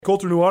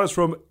Colter Nuanez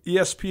from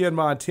ESPN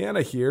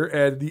Montana here,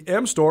 and the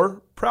M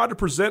Store, proud to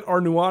present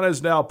our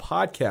Nuanez Now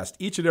podcast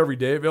each and every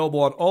day, available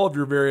on all of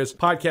your various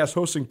podcast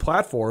hosting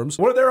platforms.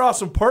 One of their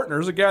awesome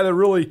partners, a guy that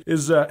really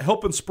is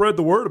helping spread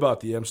the word about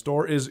the M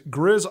Store, is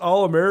Grizz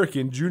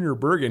All-American Junior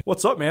Bergen.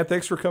 What's up, man?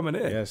 Thanks for coming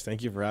in. Yes,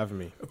 thank you for having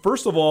me.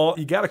 First of all,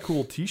 you got a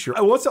cool t-shirt.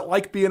 What's it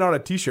like being on a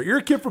t-shirt? You're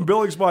a kid from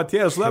Billings,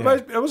 Montana, so that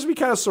must be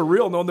kind of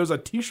surreal knowing there's a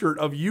t-shirt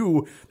of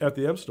you at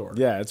the M Store.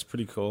 Yeah, it's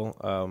pretty cool.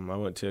 I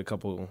went to a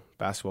couple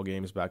basketball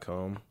games back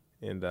home,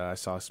 and I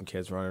saw some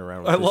kids running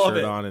around with their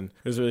shirt on, and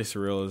it was really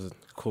surreal. It was a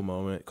cool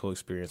moment, cool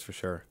experience for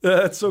sure.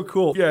 That's so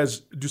cool. You guys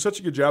do such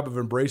a good job of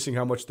embracing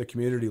how much the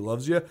community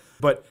loves you.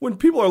 But when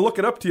people are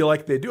looking up to you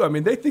like they do,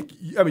 they think,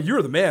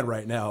 you're the man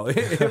right now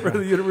for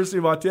the University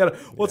of Montana.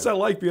 What's that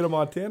like being a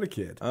Montana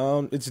kid?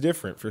 It's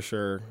different for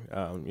sure.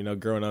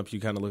 Growing up, you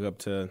kind of look up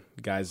to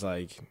guys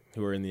like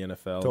who are in the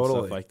NFL and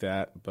stuff like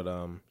that. But,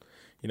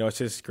 it's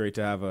just great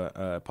to have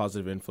a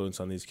positive influence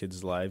on these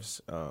kids' lives.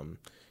 I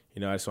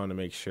just want to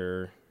make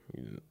sure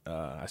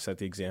I set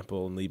the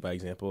example and lead by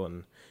example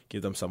and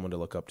give them someone to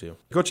look up to.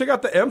 Go check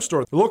out the M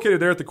Store. They're located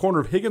there at the corner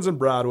of Higgins and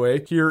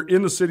Broadway here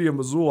in the city of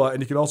Missoula,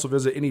 and you can also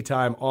visit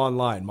anytime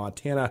online,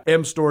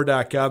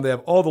 montanamstore.com. They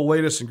have all the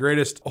latest and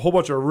greatest, a whole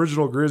bunch of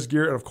original Grizz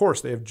gear, and of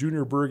course, they have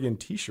Junior Bergen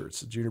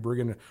t-shirts. Junior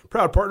Bergen,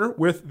 proud partner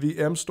with the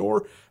M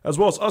Store, as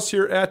well as us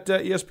here at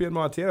ESPN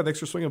Montana. Thanks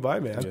for swinging by,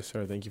 man. Yes,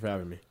 sir. Thank you for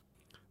having me.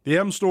 The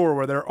M Store,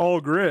 where they're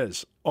all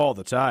Grizz all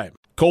the time.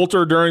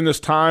 Colter, during this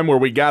time where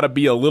we got to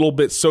be a little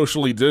bit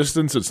socially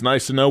distanced, it's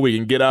nice to know we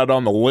can get out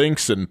on the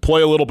links and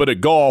play a little bit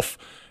of golf,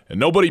 and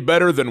nobody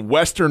better than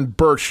Western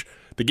Birch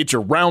to get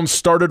your round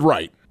started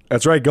right.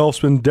 That's right. Golf's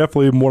been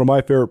definitely one of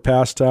my favorite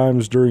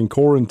pastimes during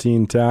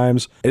quarantine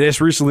times. I just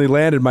recently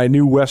landed my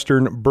new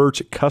Western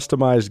Birch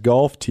customized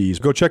golf tees.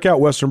 Go check out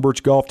Western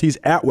Birch golf tees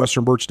at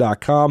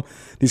westernbirch.com.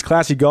 These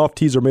classy golf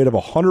tees are made of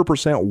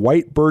 100%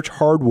 white birch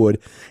hardwood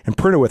and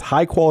printed with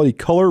high-quality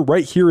color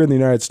right here in the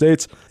United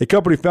States. A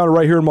company founded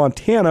right here in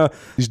Montana.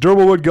 These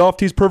durable wood golf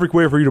tees, perfect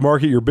way for you to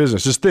market your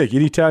business. Just think,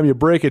 anytime you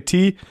break a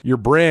tee, your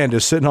brand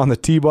is sitting on the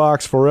tee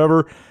box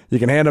forever. You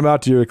can hand them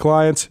out to your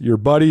clients, your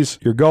buddies,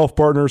 your golf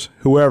partners,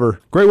 whoever.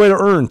 Great way to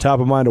earn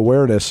top-of-mind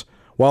awareness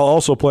while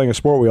also playing a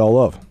sport we all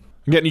love.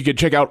 Again, you can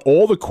check out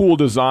all the cool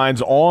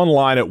designs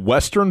online at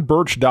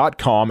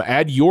westernbirch.com.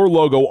 Add your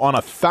logo on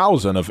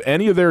 1,000 of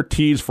any of their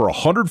tees for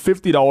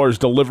 $150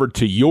 delivered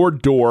to your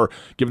door.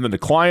 Give them to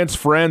clients,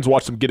 friends,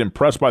 watch them get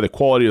impressed by the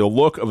quality of the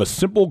look of a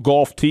simple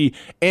golf tee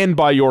and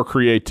by your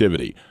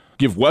creativity.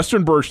 Give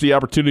Western Birch the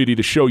opportunity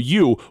to show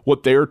you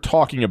what they're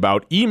talking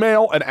about.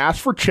 Email and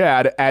ask for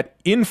Chad at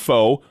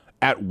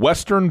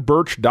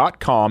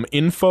info@westernbirch.com,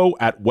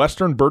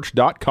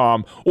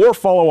 info@westernbirch.com, or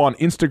follow on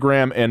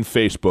Instagram and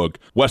Facebook,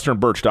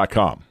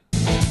 westernbirch.com.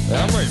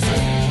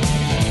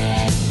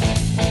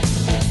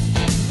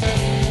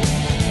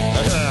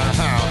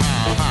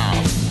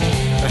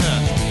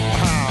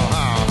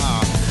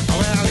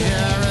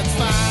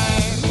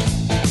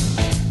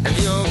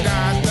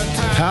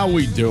 How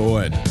we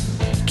doing?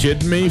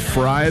 Kidding me?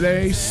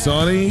 Friday,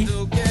 sunny,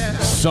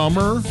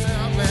 summer.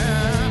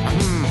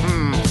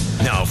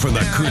 Now from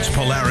the Kurtz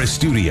Polaris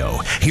studio,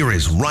 here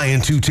is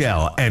Ryan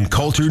Tutel and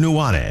Colter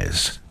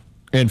Nuanez.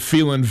 And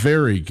feeling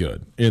very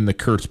good in the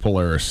Kurtz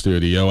Polaris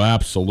studio.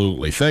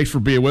 Absolutely. Thanks for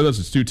being with us.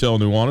 It's Tutel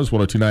Nuanez,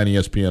 102.9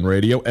 ESPN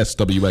Radio,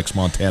 SWX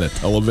Montana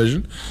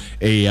Television.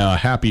 A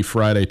happy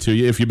Friday to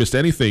you. If you missed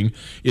anything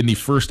in the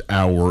first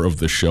hour of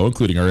the show,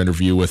 including our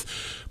interview with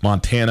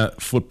Montana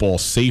football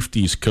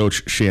safeties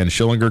coach Shan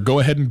Schillinger, go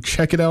ahead and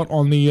check it out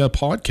on the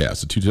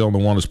podcast. The Tutel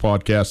Nuanez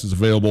podcast is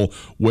available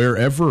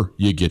wherever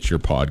you get your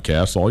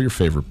podcasts, all your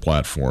favorite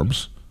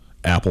platforms,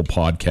 Apple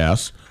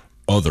Podcasts,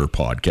 other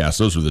podcasts.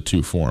 Those are the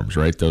two forms,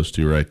 right? Those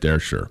two right there,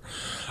 sure.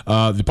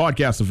 The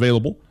podcast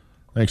available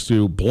thanks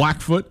to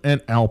Blackfoot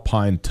and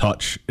Alpine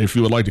Touch. If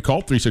you would like to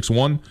call,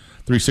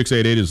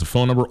 361-3688 is the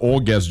phone number. All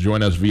guests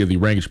join us via the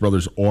Rangish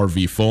Brothers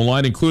RV phone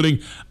line, including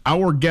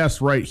our guest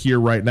right here,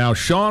 right now,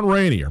 Sean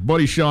Rainey, our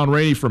buddy Sean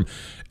Rainey from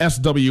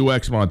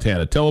SWX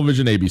Montana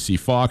Television, ABC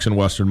Fox in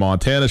Western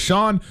Montana.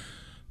 Sean,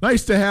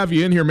 nice to have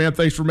you in here, man.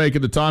 Thanks for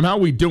making the time. How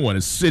we doing?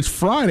 It's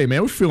Friday,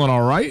 man. We're feeling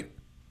all right.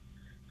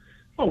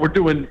 Oh, we're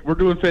doing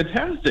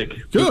fantastic.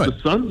 Good. The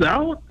sun's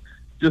out.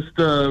 Just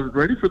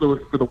ready for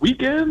the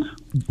weekend.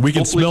 We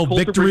can Hopefully smell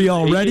Colter victory brings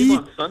already.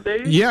 on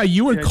Sunday. Yeah,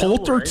 you and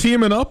Colter right?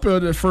 teaming up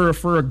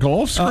for a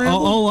golf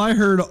scramble. All I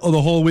heard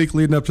the whole week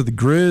leading up to the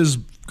Grizz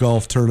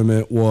golf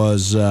tournament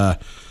was,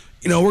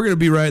 we're going to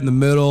be right in the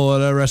middle,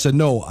 whatever. I said,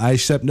 no, I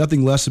accept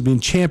nothing less than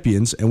being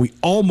champions, and we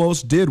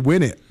almost did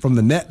win it from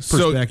the net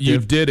perspective. So you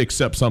did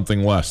accept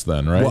something less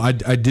then, right? Well, I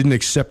didn't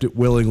accept it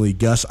willingly,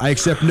 Gus. I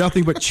accept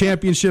nothing but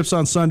championships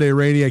on Sunday,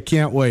 Rainey. I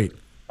can't wait.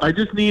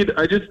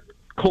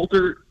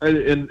 Colter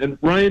and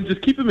Ryan,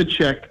 just keep him in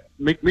check.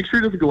 Make sure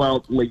he doesn't go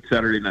out late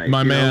Saturday night.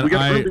 My man, we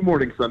got early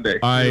morning Sunday.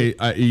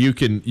 You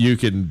can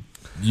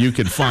You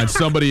can find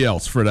somebody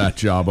else for that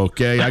job,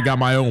 okay? I got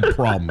my own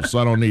problems, so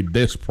I don't need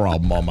this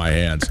problem on my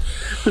hands.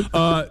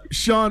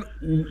 Sean,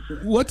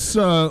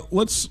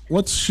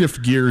 let's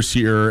shift gears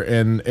here,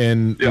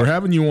 and we're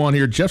having you on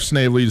here. Jeff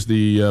Snavely's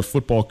the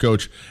football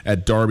coach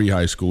at Darby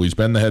High School. He's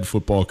been the head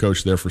football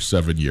coach there for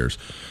 7 years.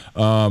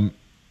 On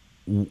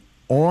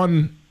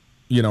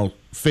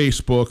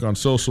Facebook, on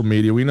social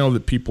media, we know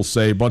that people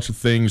say a bunch of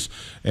things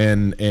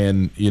and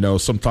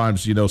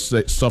sometimes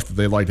say stuff that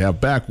they like to have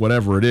back,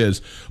 whatever it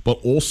is. But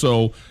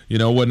also,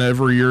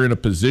 whenever you're in a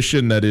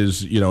position that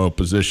is, a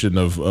position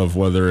of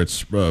whether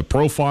it's a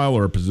profile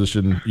or a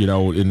position,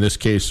 in this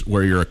case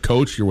where you're a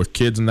coach, you're with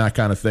kids and that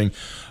kind of thing,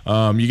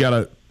 you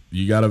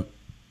gotta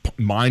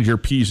mind your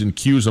P's and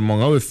Q's,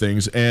 among other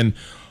things. And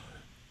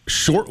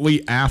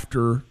shortly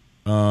after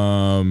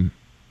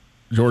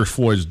George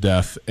Floyd's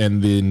death,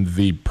 and then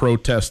the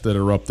protests that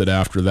erupted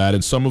after that,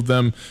 and some of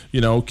them,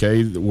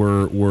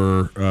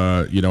 were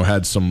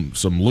had some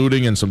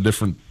looting and some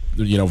different,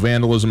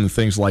 vandalism and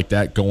things like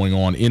that going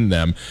on in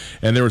them.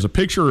 And there was a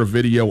picture or a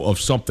video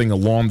of something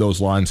along those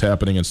lines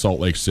happening in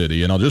Salt Lake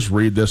City. And I'll just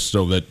read this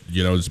so that,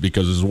 it's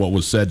because this is what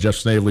was said. Jeff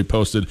Snavely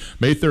posted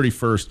May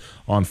 31st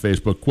on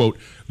Facebook, quote,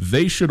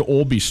 "They should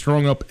all be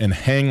strung up and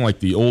hang like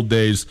the old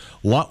days.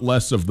 Lot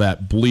less of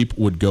that bleep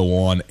would go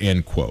on,"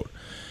 end quote.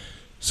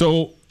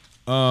 So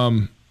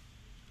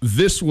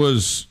this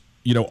was,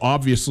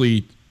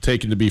 obviously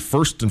taken to be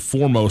first and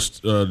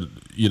foremost, a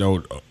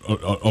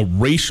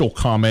racial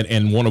comment,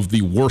 and one of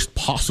the worst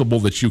possible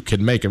that you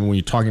can make. I mean, when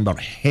you're talking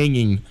about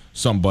hanging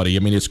somebody, I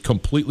mean, it's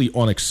completely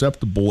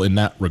unacceptable in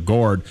that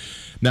regard.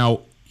 Now,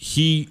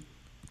 he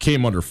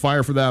came under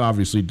fire for that,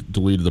 obviously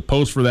deleted the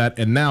post for that,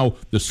 and now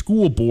the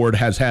school board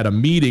has had a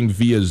meeting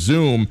via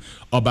Zoom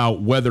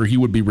about whether he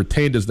would be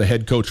retained as the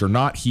head coach or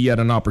not. He had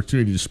an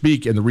opportunity to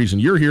speak, and the reason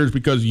you're here is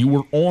because you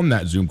were on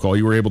that Zoom call.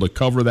 You were able to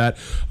cover that,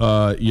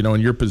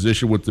 in your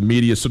position with the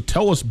media. So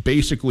tell us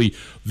basically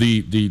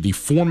the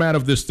format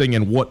of this thing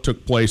and what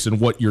took place and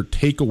what your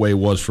takeaway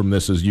was from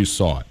this as you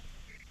saw it.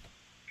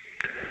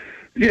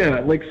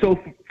 Yeah, so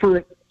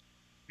for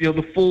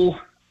the full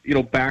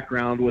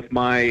background with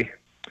my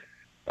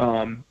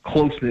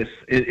closeness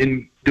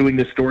in doing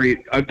this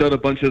story. I've done a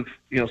bunch of,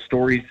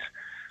 stories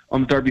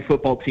on the Darby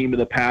football team in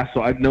the past.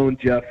 So I've known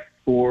Jeff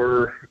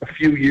for a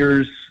few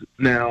years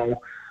now.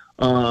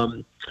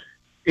 And,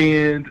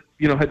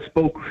 had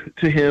spoke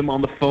to him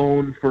on the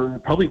phone for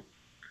probably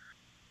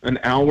an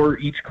hour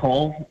each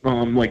call,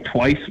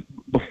 twice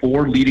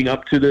before leading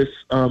up to this,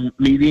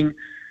 meeting.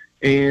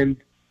 And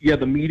yeah,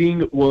 the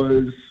meeting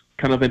was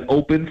kind of an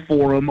open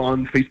forum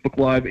on Facebook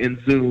Live and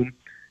Zoom.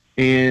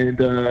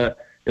 And,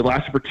 it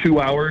lasted for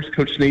 2 hours.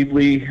 Coach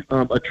Snavely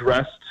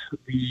addressed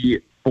the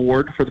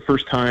board for the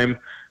first time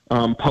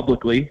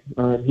publicly.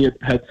 He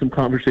had some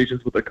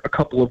conversations with a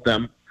couple of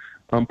them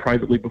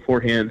privately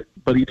beforehand,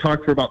 but he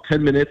talked for about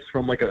 10 minutes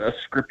from a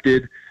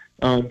scripted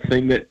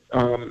thing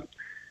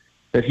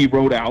that he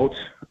wrote out,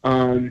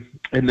 and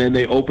then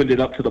they opened it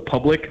up to the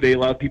public. They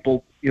allowed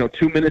people 2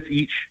 minutes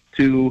each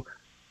to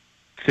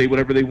say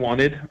whatever they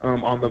wanted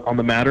on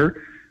the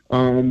matter,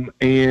 and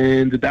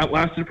that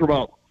lasted for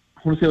about,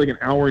 I want to say an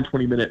hour and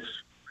 20 minutes.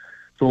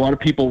 So a lot of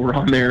people were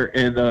on there,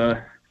 and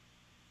I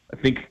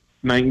think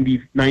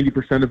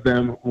 90% of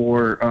them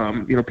were,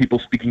 people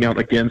speaking out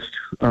against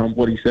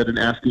what he said and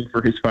asking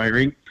for his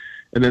firing.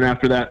 And then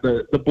after that,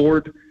 the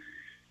board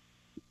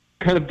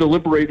kind of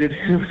deliberated.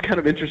 It was kind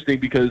of interesting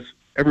because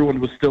everyone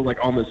was still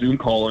on the Zoom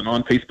call and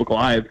on Facebook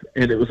Live,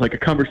 and it was a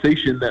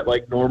conversation that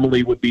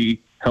normally would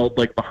be held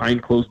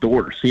behind closed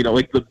doors.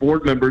 The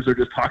board members are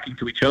just talking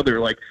to each other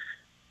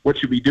what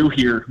should we do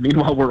here?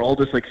 Meanwhile, we're all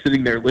just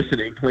sitting there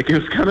listening. It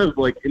was kind of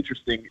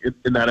interesting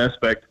in that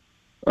aspect.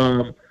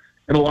 And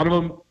a lot of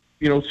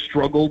them,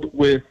 struggled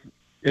with,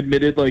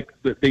 admitted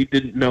that they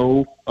didn't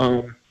know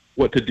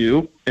what to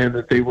do and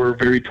that they were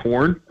very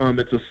torn.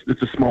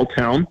 It's a small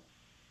town.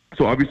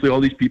 So obviously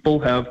all these people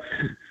have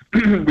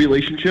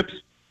relationships,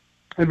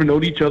 have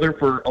known each other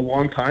for a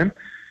long time.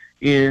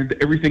 And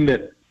everything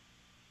that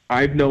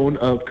I've known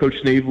of Coach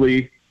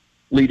Snavely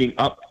leading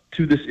up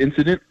to this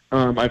incident,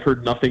 I've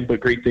heard nothing but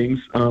great things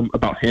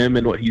about him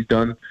and what he's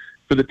done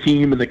for the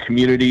team and the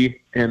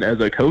community and as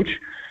a coach.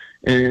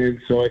 And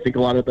so I think a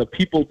lot of the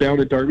people down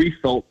in Darby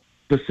felt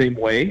the same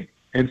way.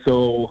 And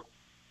so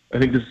I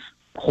think this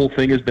whole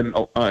thing has been,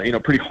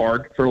 pretty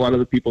hard for a lot of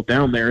the people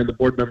down there. And the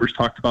board members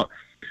talked about,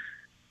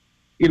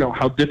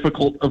 how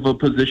difficult of a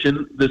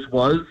position this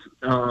was,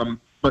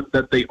 but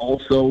that they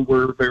also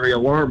were very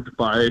alarmed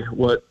by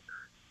what,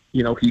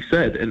 he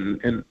said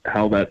and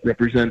how that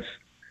represents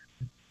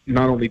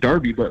not only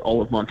Darby, but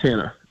all of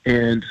Montana.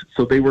 And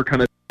so they were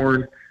kind of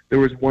torn. There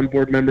was one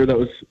board member that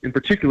was in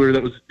particular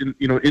that was, in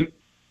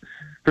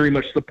very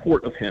much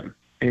support of him.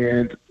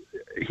 And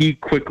he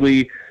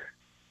quickly,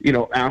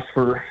 asked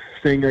for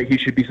saying that he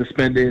should be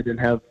suspended and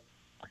have,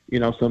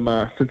 some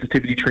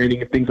sensitivity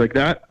training and things like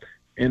that.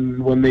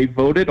 And when they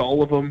voted,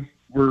 all of them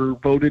were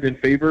voted in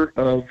favor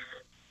of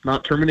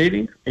not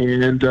terminating.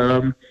 And,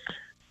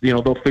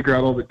 they'll figure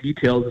out all the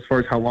details as far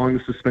as how long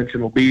the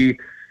suspension will be.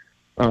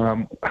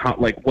 how,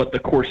 like, what the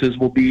courses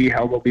will be,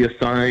 how they'll be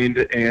assigned,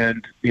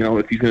 and, you know,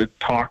 if he's going to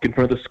talk in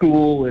front of the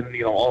school and,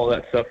 you know, all of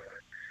that stuff.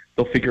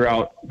 They'll figure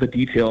out the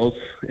details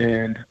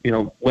and, you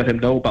know, let him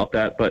know about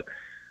that. But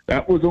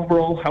that was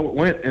overall how it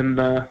went. And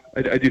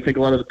I do think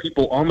a lot of the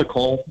people on the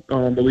call,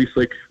 at least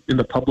like in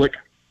the public,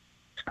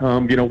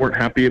 you know, weren't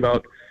happy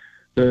about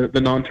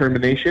the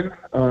non-termination.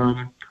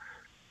 And,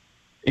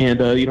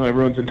 you know,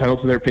 everyone's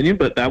entitled to their opinion,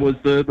 but that was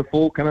the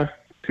full kind of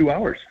 2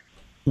 hours.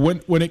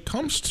 When it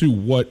comes to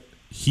what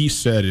he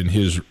said in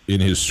his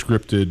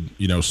scripted,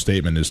 you know,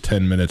 statement, his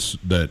 10 minutes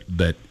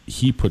that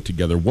he put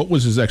together, what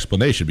was his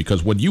explanation?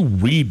 Because when you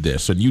read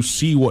this and you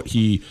see what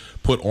he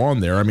put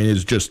on there, I mean,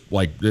 it's just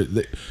like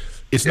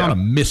it's not a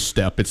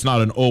misstep. It's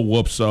not an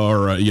whoops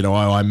or you know,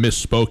 I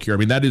misspoke here. I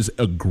mean, that is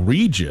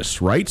egregious,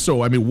 right?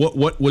 So I mean,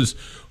 what was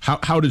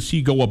how does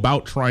he go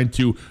about trying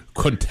to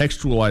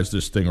contextualize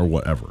this thing or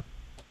whatever?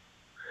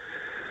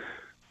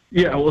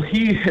 Yeah, well,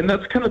 and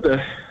that's kind of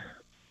the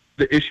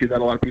issue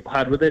that a lot of people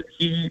had with it.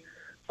 He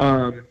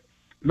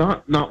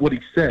not what he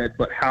said,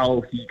 but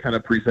how he kind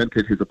of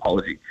presented his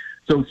apology.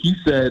 So he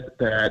said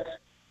that,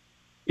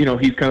 you know,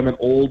 he's kind of an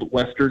old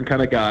Western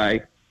kind of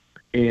guy,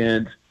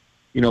 and,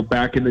 you know,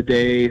 back in the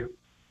day,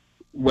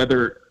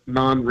 whether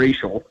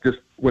non-racial, just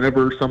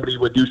whenever somebody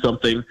would do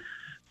something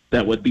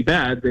that would be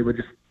bad, they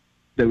would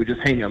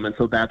just hang him. And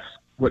so that's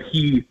what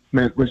he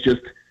meant, was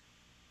just,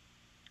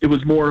 it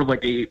was more of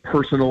like a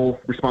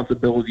personal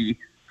responsibility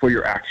for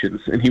your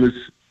actions. And he was,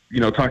 you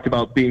know, talked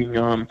about being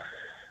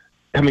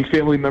having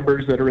family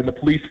members that are in the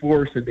police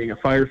force and being a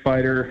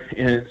firefighter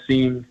and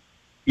seeing,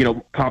 you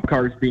know, cop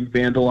cars being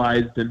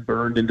vandalized and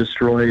burned and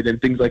destroyed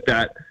and things like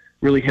that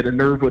really hit a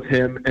nerve with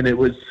him. And it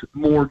was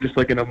more just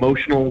like an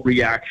emotional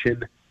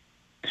reaction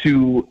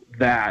to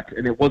that.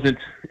 And it wasn't,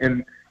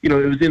 and, you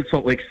know, it was in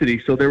Salt Lake City.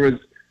 So there was,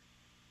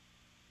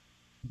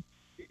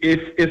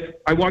 if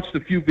I watched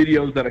a few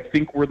videos that I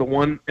think were the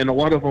one, and a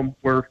lot of them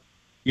were,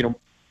 you know,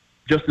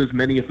 just as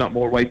many, if not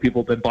more, white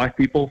people than black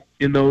people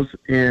in those.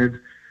 And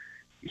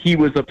he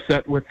was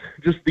upset with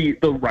just the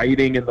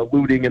rioting and the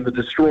looting and the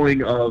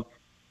destroying of,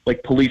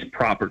 like, police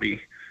property.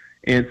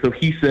 And so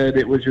he said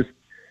it was just,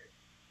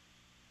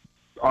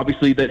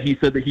 obviously, that he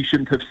said that he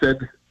shouldn't have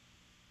said,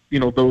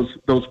 you know, those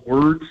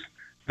words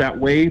that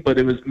way, but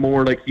it was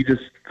more like he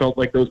just felt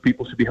like those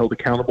people should be held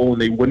accountable,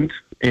 and they wouldn't.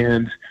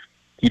 And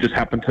he just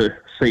happened to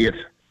say it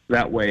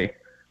that way,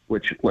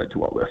 which led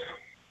to all this.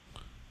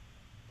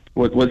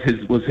 What was his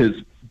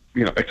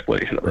you know,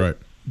 explanation of it. Right.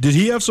 Did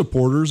he have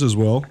supporters as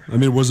well? I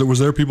mean, was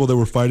there people that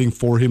were fighting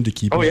for him to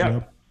keep his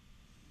job?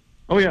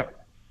 Oh yeah.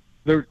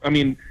 There, I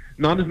mean,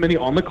 not as many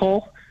on the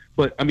call,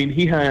 but I mean,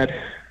 he had,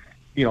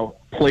 you know,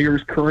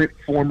 players, current,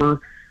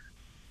 former,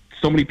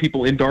 so many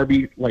people in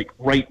Darby, like,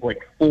 write,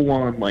 like, full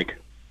on, like,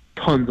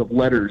 tons of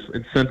letters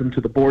and sent them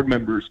to the board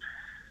members.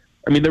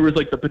 I mean, there was,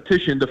 like, the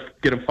petition to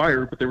get him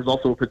fired, but there was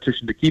also a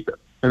petition to keep him.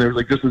 And there was,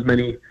 like, just as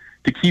many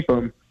to keep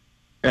him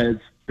as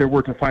there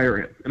were to fire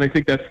him. And I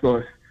think that's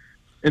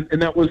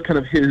and that was kind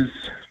of his,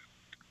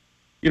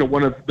 you know,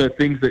 one of the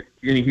things that,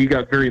 you know, he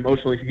got very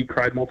emotional. He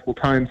cried multiple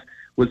times,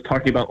 was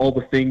talking about all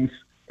the things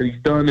that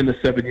he's done in the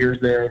 7 years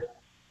there.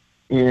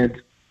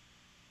 And,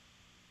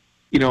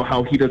 you know,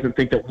 how he doesn't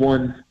think that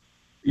one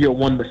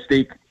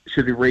mistake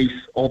should erase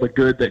all the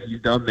good that he's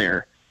done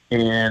there.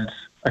 And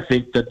I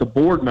think that the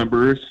board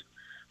members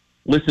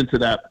listened to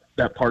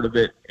that part of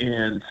it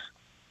and,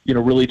 you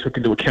know, really took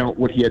into account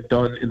what he had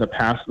done in the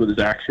past with his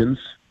actions.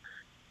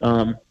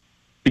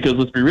 Because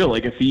let's be real,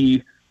 like, if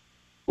he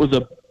was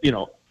I'm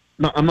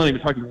not even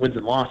talking wins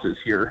and losses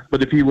here,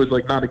 but if he was,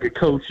 like, not a good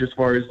coach as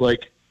far as,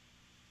 like,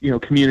 you know,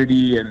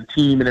 community and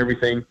team and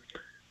everything,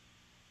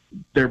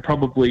 they're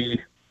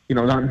probably,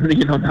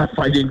 not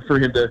fighting for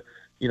him to,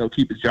 you know,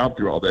 keep his job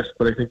through all this.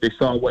 But I think they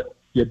saw what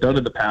he had done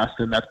in the past,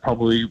 and that's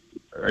probably,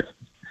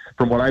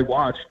 from what I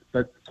watched,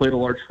 that played a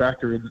large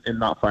factor in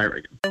not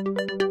firing him.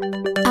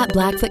 At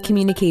Blackfoot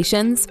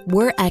Communications,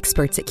 we're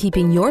experts at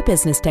keeping your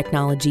business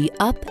technology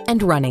up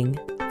and running.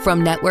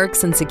 From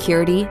networks and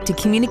security to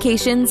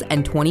communications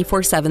and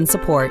 24/7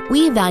 support,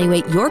 we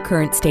evaluate your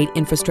current state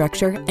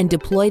infrastructure and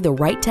deploy the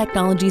right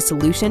technology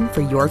solution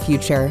for your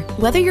future.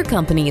 Whether your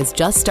company is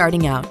just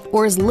starting out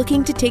or is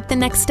looking to take the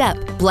next step,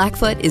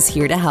 Blackfoot is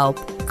here to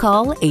help.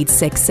 Call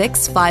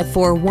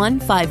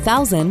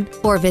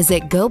 866-541-5000 or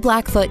visit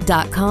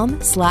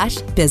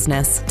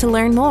goblackfoot.com/business to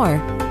learn more.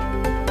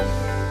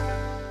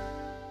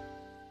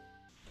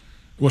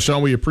 Well,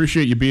 Sean, we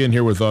appreciate you being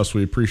here with us.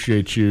 We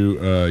appreciate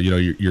you,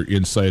 your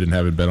insight and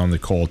having been on the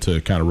call to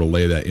kind of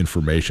relay that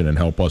information and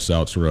help us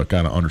out sort of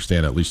kind of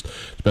understand, at least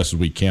as best as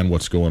we can,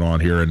 what's going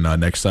on here. And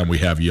next time we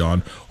have you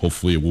on,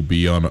 hopefully it will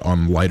be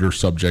on lighter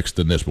subjects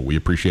than this, but we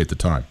appreciate the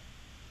time.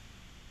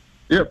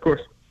 Yeah, of course.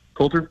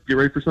 Coulter, get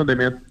ready for Sunday,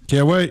 man.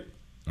 Can't wait.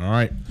 All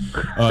right.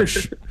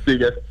 See you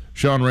guys.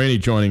 Sean Rainey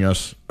joining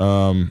us.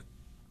 Two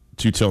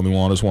Tell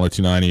Nuanez,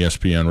 102.9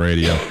 ESPN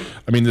Radio.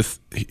 I mean,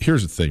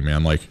 here's the thing,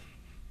 man. Like,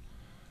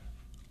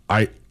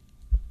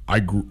 I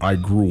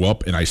grew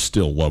up and I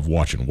still love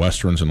watching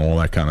Westerns and all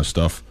that kind of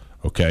stuff,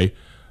 okay?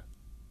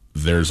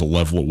 there's a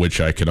level at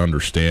which I can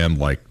understand,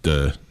 like,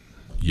 the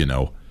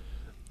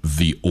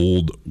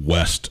old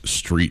West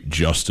Street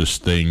justice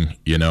thing,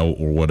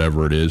 or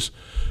whatever it is.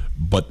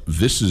 But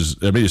this is,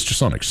 it's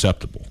just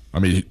unacceptable.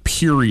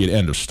 Period,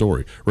 end of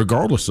story.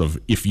 Regardless of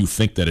if you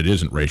think that it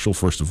isn't racial,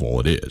 first of all,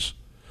 it is.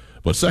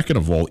 But second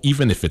of all,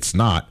 even if it's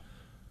not,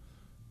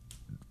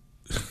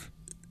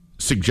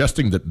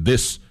 suggesting that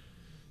this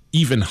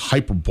even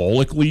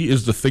hyperbolically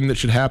is the thing that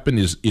should happen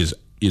is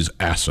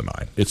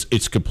asinine.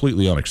 It's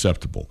completely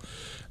unacceptable.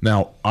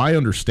 Now, I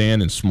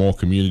understand in small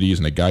communities,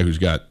 and a guy who's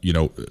got,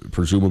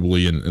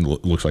 presumably and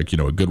looks like,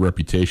 a good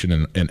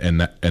reputation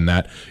and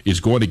that is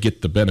going to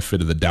get the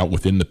benefit of the doubt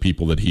within the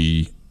people that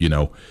he,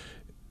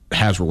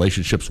 has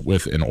relationships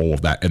with and all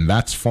of that. And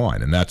that's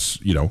fine. And that's,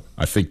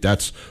 I think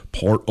that's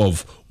part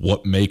of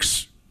what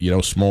makes,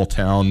 small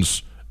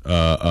towns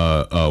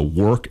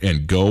work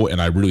and go.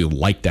 And I really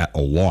like that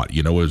a lot,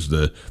 is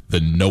the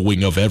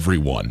knowing of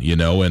everyone,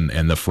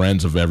 and the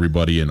friends of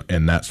everybody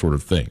and that sort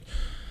of thing.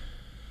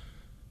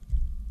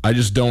 I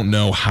just don't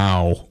know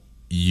how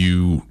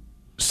you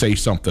say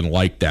something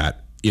like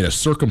that in a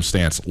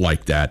circumstance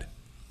like that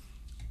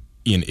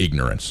in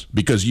ignorance,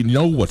 because you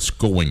know what's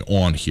going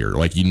on here.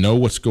 Like,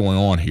 what's going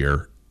on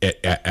here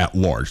at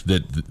large.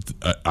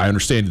 I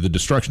understand the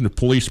destruction of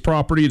police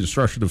property,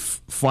 destruction of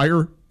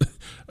fire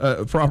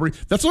property.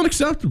 That's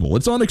unacceptable.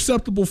 It's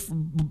unacceptable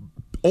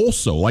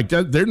also. Like,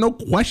 there's no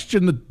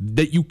question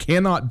that you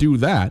cannot do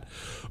that.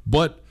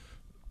 But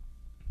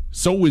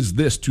so is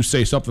this, to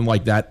say something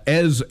like that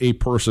as a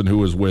person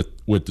who is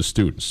with the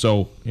students.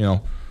 So,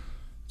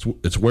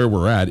 it's where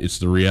we're at. It's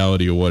the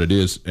reality of what it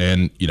is.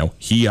 And,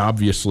 he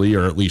obviously,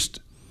 or at least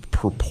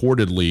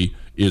purportedly,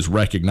 is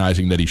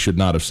recognizing that he should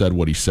not have said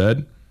what he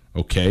said.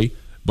 Okay.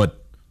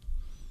 But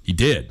he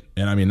did.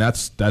 And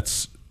that's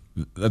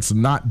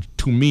not,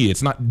 to me,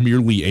 it's not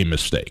merely a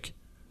mistake.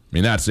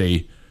 That's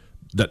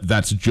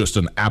just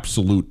an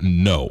absolute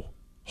no.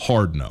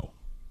 Hard no.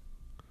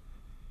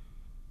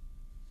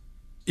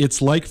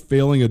 It's like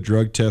failing a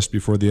drug test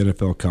before the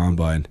NFL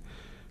Combine.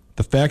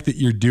 The fact that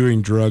you're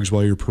doing drugs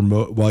while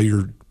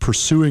you're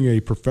pursuing a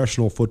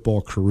professional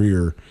football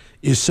career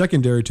is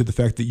secondary to the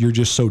fact that you're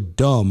just so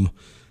dumb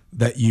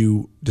that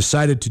you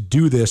decided to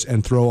do this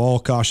and throw all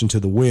caution to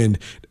the wind.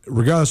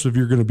 Regardless of if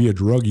you're going to be a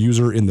drug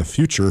user in the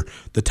future,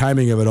 the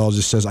timing of it all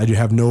just says, I do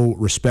have no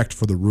respect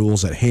for the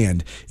rules at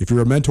hand. If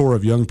you're a mentor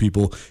of young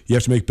people, you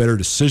have to make better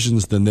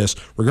decisions than this,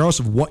 regardless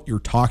of what you're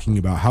talking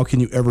about. How can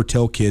you ever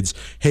tell kids,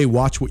 hey,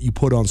 watch what you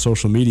put on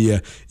social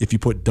media if you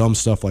put dumb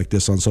stuff like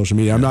this on social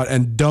media?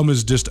 And dumb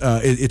is just,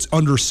 it's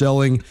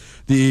underselling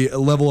the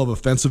level of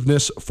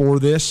offensiveness for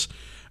this.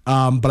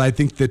 But I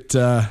think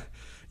that,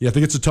 I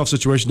think it's a tough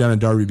situation down in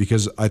Darby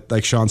because,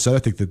 like Sean said, I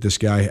think that this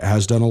guy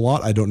has done a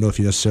lot. I don't know if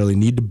you necessarily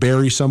need to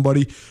bury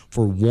somebody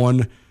for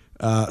one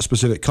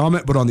specific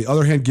comment. But on the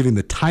other hand, given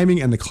the timing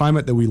and the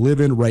climate that we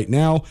live in right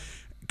now,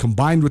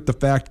 combined with the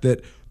fact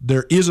that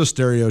there is a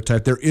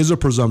stereotype, there is a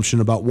presumption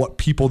about what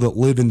people that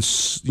live in,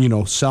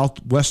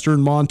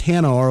 southwestern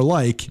Montana are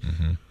like,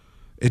 mm-hmm.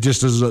 It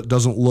just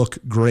doesn't look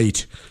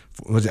great.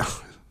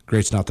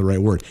 Great's not the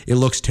right word. It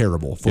looks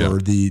terrible for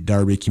the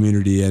Darby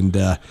community. And,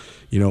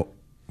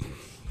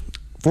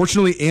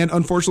 fortunately and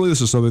unfortunately, this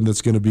is something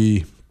that's going to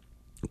be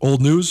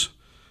old news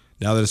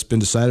now that it's been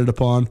decided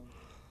upon.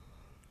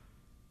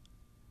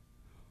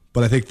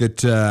 But I think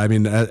that,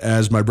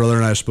 as my brother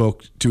and I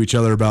spoke to each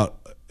other about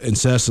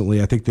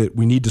incessantly, I think that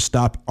we need to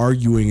stop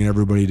arguing and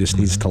everybody just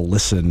needs to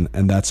listen.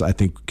 And that's, I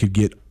think, could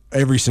get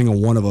every single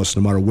one of us,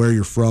 no matter where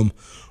you're from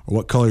or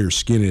what color your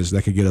skin is,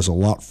 that could get us a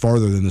lot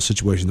farther than the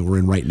situation that we're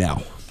in right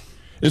now.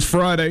 It's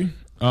Friday.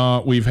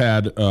 We've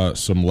had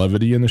some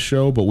levity in the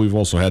show, but we've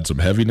also had some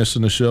heaviness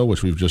in the show,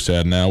 which we've just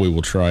had now. We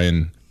will try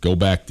and go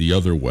back the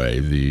other way,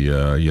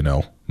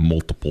 the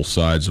multiple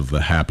sides of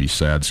the happy,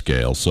 sad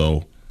scale.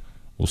 So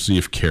we'll see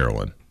if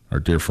Carolyn, our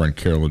dear friend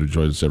Carolyn, who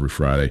joins us every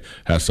Friday,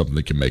 has something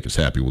that can make us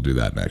happy. We'll do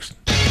that next.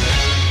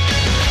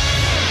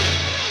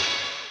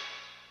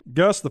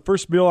 Gus, the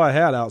first meal I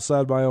had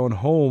outside my own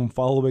home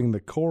following the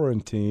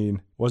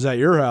quarantine was at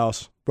your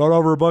house. Brought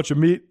over a bunch of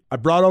meat. I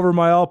brought over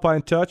my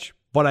Alpine Touch,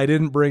 but I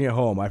didn't bring it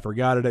home. I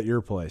forgot it at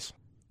your place.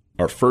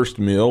 Our first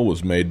meal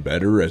was made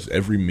better, as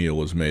every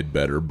meal is made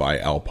better by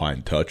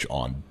Alpine Touch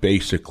on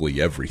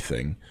basically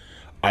everything.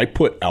 I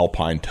put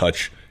Alpine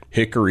Touch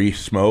Hickory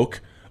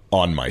Smoke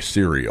on my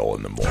cereal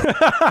in the morning.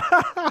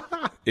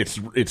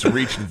 It's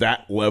reached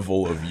that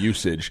level of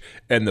usage.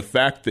 And the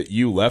fact that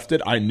you left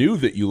it, I knew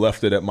that you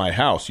left it at my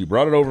house. You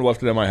brought it over,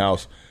 left it at my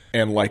house,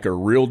 and like a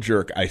real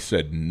jerk, I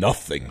said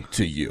nothing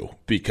to you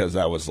because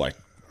I was like,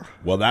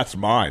 well, that's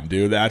mine,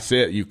 dude. That's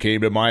it. You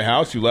came to my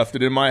house, you left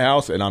it in my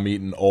house, and I'm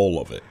eating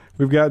all of it.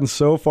 We've gotten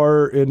so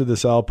far into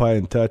this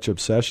Alpine Touch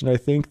obsession, I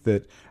think,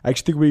 that I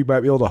actually think we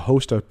might be able to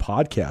host a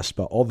podcast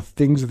about all the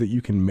things that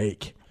you can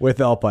make with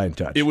Alpine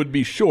Touch. It would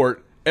be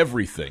short,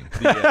 everything.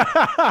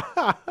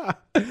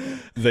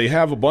 They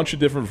have a bunch of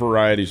different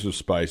varieties of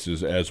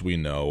spices, as we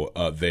know.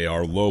 They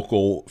are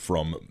local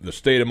from the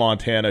state of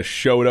Montana.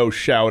 Shout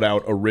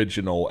out,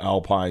 original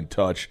Alpine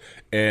Touch.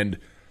 And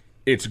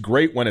it's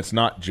great when it's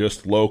not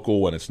just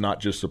local, when it's not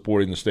just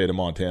supporting the state of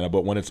Montana,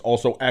 but when it's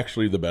also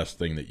actually the best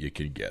thing that you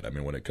can get. I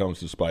mean, when it comes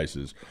to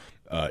spices,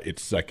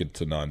 it's second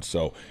to none.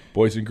 So,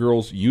 boys and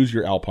girls, use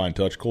your Alpine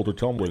Touch. Coulter,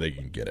 tell them where they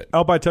can get it.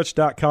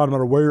 AlpineTouch.com, no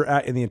matter where you're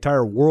at in the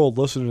entire world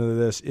listening to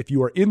this, if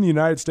you are in the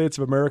United States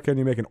of America and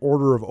you make an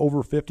order of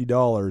over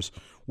 $50,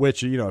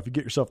 which, if you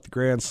get yourself the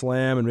Grand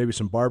Slam and maybe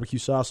some barbecue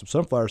sauce, some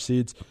sunflower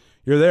seeds,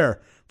 you're there.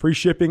 Free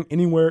shipping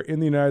anywhere in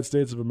the United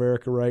States of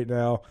America right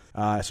now.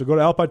 So go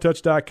to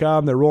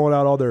AlpineTouch.com. They're rolling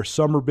out all their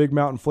summer Big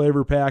Mountain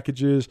flavor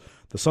packages.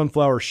 The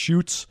sunflower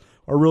shoots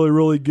are really,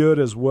 really good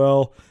as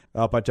well.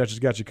 Alpine Touch has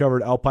got you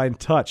covered. Alpine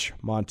Touch,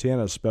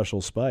 Montana's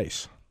special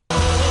spice.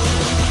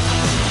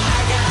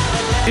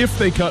 If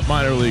they cut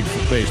minor league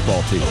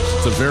baseball teams,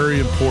 it's a very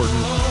important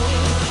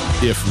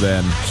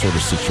if-then sort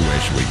of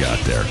situation we got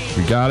there.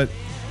 We got it?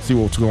 See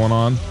what's going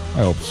on?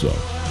 I hope so.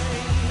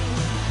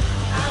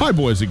 Hi,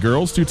 boys and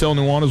girls. Tutel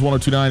Nuanez,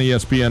 102.9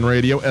 ESPN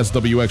Radio,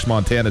 SWX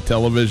Montana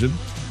Television.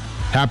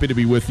 Happy to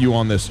be with you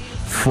on this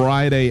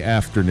Friday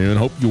afternoon.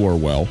 Hope you are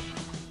well.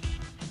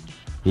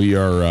 We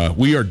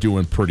are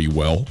doing pretty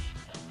well.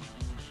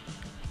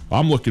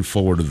 I'm looking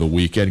forward to the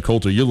weekend.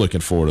 Coulter, you're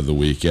looking forward to the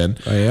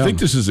weekend. I am. I think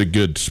this is a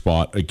good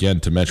spot, again,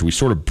 to mention. We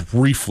sort of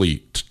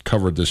briefly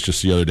covered this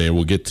just the other day.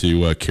 We'll get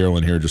to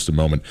Carolyn here in just a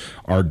moment.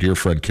 Our dear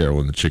friend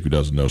Carolyn, the chick who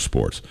doesn't know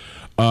sports.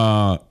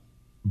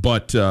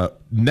 But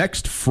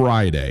next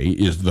Friday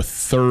is the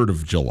 3rd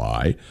of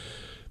July.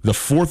 The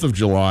 4th of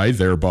July,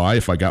 thereby,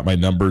 if I got my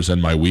numbers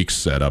and my weeks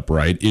set up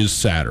right, is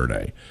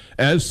Saturday.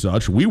 As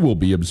such, we will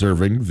be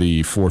observing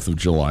the 4th of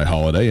July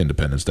holiday,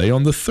 Independence Day,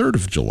 on the 3rd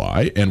of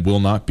July, and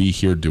will not be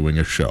here doing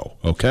a show,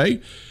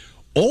 okay?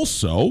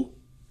 Also,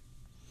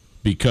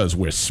 because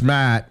we're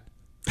smart,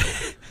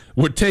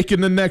 we're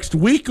taking the next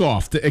week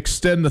off to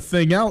extend the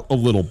thing out a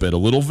little bit, a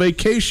little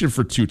vacation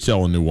for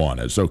Tutel and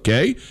Nuanez,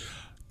 okay?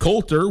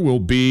 Coulter will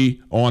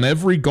be on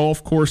every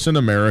golf course in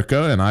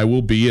America, and I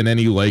will be in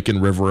any lake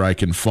and river I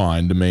can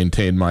find to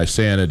maintain my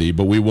sanity,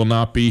 but we will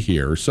not be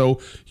here.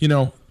 So,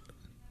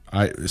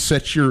 I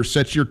set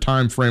your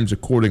time frames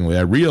accordingly.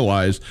 I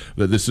realize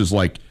that this is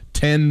like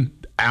 10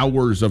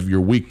 hours of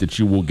your week that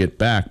you will get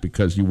back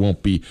because you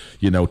won't be,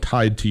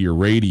 tied to your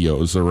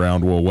radios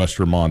around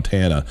Western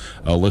Montana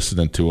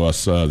listening to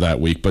us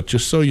that week. But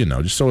just so you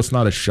know, just so it's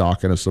not a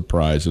shock and a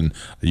surprise and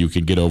you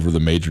can get over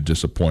the major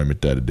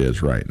disappointment that it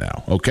is right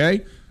now.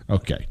 Okay?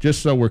 Okay,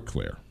 just so we're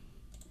clear.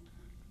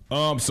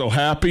 I'm so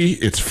happy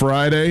it's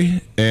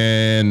Friday,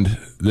 and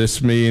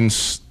this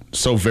means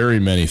so very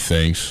many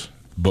things,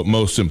 but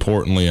most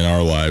importantly in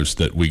our lives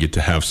that we get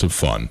to have some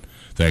fun,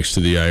 thanks to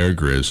the IR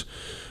Grizz,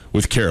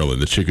 with Carolyn,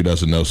 the chick who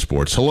doesn't know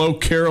sports. Hello,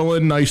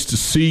 Carolyn. Nice to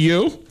see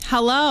you.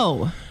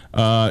 Hello.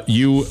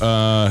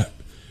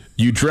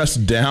 You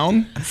dressed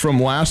down from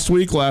last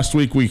week. Last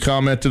week we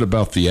commented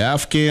about the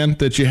Afghan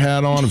that you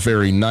had on, a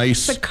very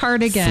nice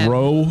cardigan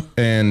throw,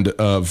 and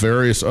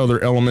various other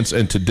elements.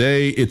 And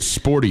today it's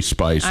Sporty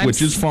Spice,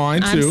 which is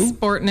fine too. I'm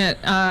sporting it.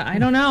 I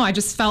don't know. I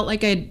just felt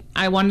like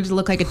I wanted to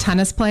look like a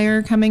tennis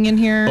player coming in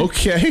here.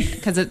 Okay.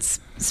 Because it's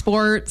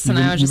sports, and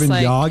I was just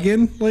like, you've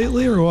been yogging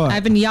lately, or what?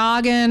 I've been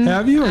yogging.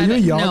 Have you? Are you a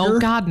jogger? No,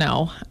 God,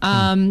 no.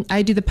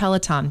 I do the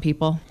Peloton,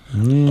 people.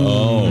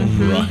 Oh,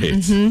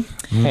 right.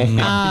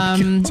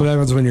 That's what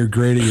happens when you're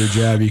great at your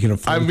job. You can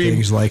afford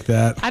things like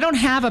that. I don't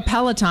have a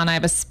Peloton. I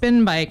have a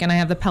spin bike, and I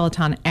have the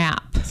Peloton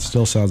app.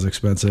 Still sounds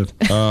expensive.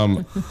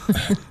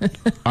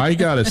 I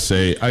gotta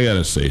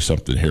say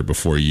something here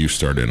before you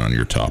start in on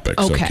your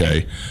topics.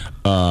 Okay.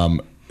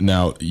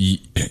 Now,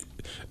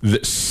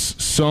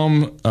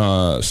 some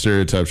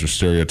stereotypes are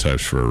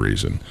stereotypes for a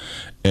reason,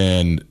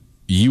 and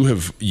you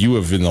have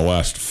in the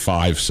last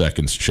 5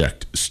 seconds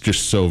checked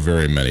just so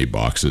very many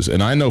boxes.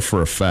 And I know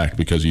for a fact,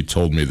 because you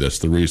told me this,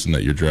 the reason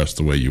that you're dressed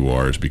the way you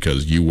are is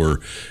because you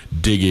were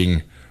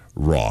digging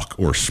rock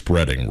or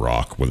spreading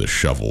rock with a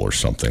shovel or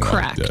something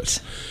Correct. Like this.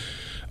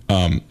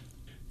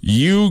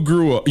 You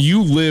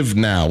live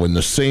now in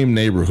the same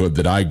neighborhood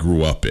that I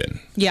grew up in.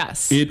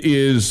 Yes. It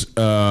is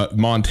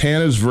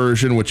Montana's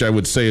version, which I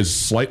would say is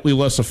slightly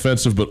less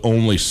offensive, but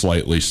only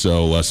slightly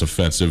so less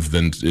offensive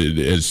than it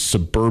is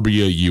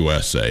Suburbia,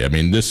 USA. I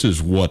mean, this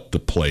is what the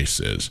place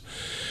is.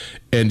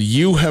 And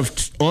you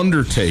have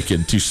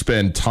undertaken to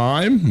spend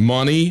time,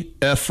 money,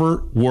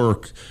 effort,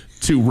 work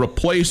to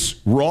replace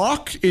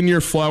rock in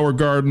your flower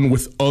garden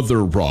with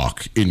other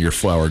rock in your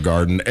flower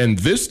garden. And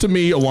this, to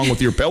me, along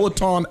with your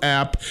Peloton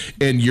app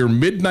and your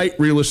midnight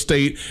real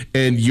estate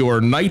and your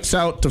nights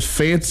out to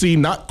fancy,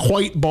 not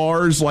quite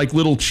bars, like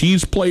little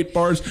cheese plate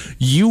bars,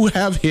 you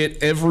have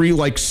hit every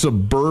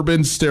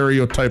suburban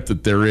stereotype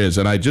that there is.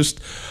 And I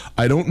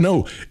don't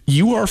know.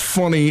 You are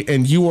funny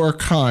and you are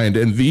kind,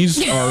 and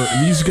these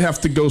have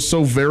to go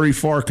so very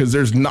far because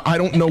I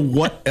don't know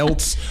what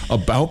else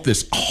about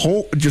this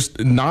whole,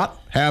 just not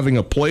having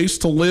a place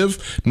to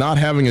live, not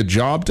having a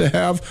job to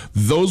have.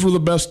 Those were the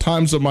best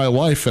times of my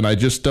life, and I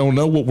just don't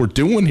know what we're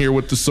doing here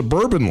with the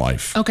suburban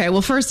life. Okay,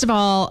 well, first of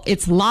all,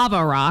 it's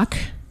lava rock.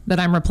 that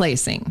I'm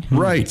replacing.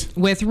 Right.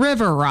 With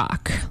River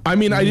Rock. I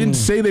mean, I didn't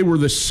say they were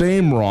the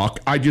same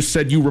rock. I just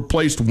said you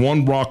replaced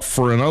one rock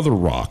for another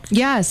rock.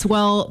 Yes.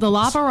 Well, the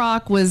lava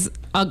rock was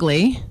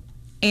ugly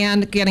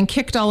and getting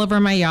kicked all over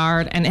my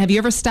yard. And have you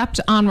ever stepped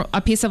on a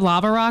piece of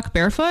lava rock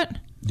barefoot?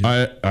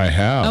 I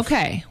have.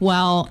 Okay.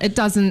 Well,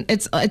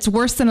 it's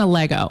worse than a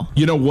Lego.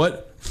 You know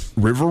what?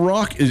 River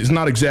Rock is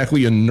not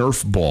exactly a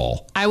Nerf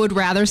ball. I would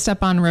rather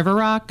step on River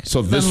Rock.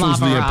 So this than was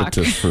the lava rock.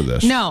 impetus for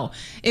this. No,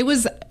 it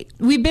was.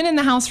 We've been in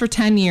the house for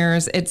 10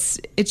 years. It's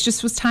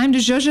just was time to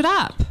zhuzh it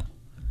up.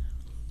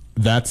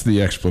 That's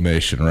the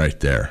explanation right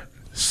there.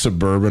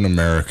 Suburban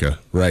America,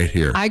 right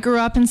here. I grew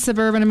up in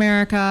suburban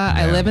America.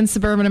 Yeah. I live in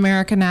suburban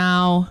America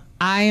now.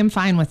 I am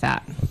fine with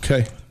that.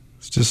 Okay.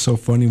 It's just so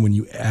funny when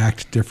you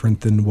act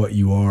different than what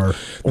you are,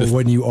 or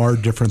when you are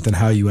different than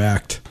how you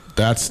act.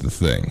 That's the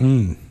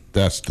thing.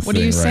 That's the what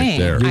thing are you right saying?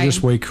 there. You're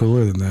just way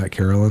cooler than that,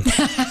 Carolyn.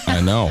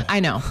 I know. I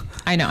know.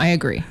 I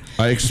agree.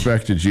 I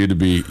expected you to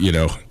be,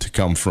 to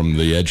come from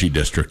the edgy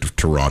district of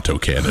Toronto,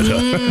 Canada.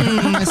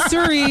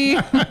 Missouri.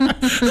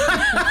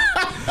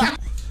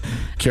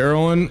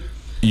 Carolyn,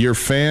 your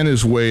fan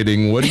is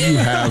waiting. What do you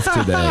have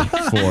today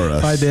for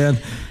us? Hi, Dan.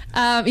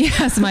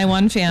 Yes, my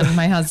one fan,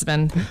 my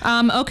husband.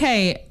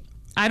 Okay.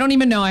 I don't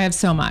even know. I have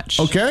so much.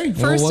 Okay.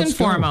 First and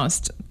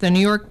foremost, the New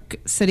York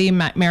City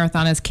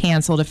Marathon is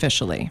canceled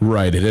officially.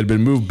 Right. It had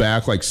been moved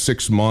back like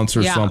 6 months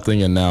or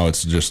something, and now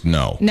it's just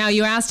no. Now,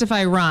 you asked if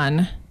I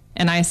run,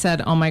 and I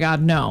said, oh, my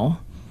God, no.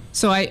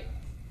 So I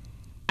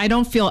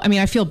don't feel,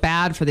 I feel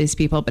bad for these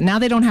people, but now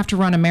they don't have to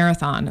run a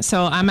marathon.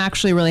 So I'm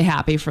actually really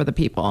happy for the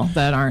people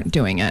that aren't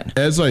doing it.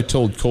 As I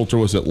told Coulter,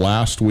 was it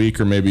last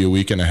week or maybe a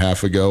week and a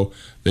half ago,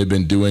 they've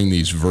been doing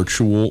these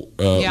virtual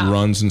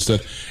runs and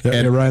stuff. Yeah,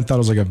 and Ryan thought it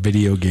was like a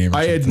video game.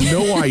 I had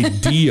no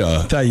idea.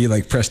 I thought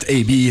you pressed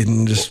AB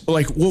and just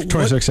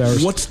 26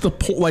 hours. What's the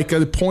point?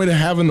 The point of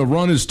having the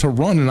run is to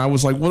run. And I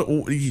was like, what?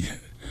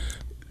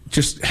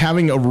 Just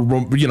having a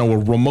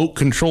remote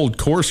controlled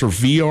course or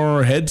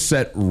VR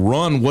headset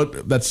run,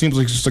 that seems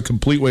like just a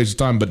complete waste of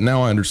time. But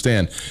now I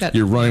understand that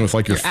you're running with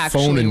your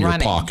phone in your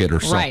pocket or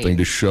something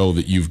to show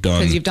that you've done,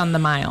 because you've done the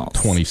miles.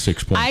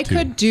 26.2. I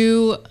could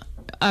do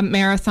a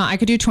marathon. I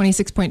could do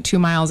 26.2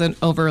 miles in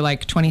over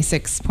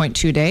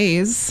 26.2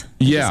 days.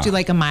 Yeah. Just do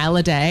a mile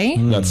a day.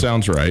 That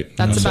sounds right.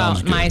 That's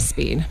about my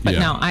speed. But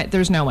no,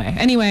 there's no way.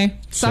 Anyway,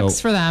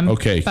 sucks for them.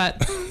 Okay.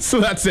 But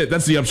so that's it.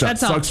 That's the upshot.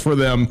 Sucks for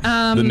them.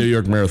 The New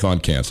York Marathon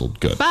canceled.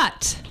 Good.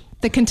 But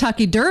the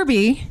Kentucky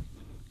Derby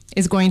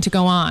is going to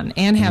go on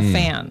and have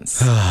fans.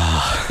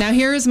 Now,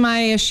 here's my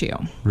issue.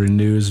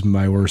 Renews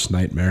my worst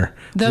nightmare.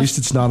 At least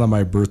it's not on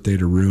my birthday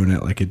to ruin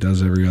it like it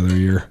does every other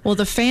year. Well,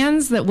 the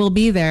fans that will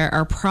be there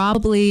are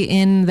probably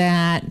in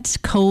that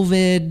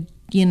COVID,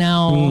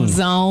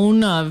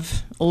 zone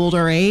of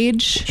older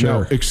age.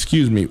 Sure. Now,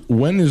 excuse me.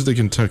 When is the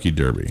Kentucky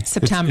Derby?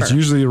 September. It's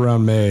usually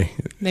around May.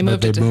 They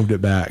moved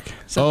it back.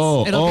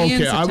 So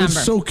okay. I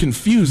was so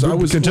confused.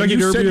 Kentucky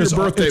Derby is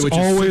birthday, it's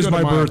always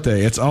my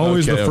birthday. It's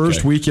always the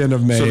first weekend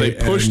of May. So they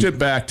pushed it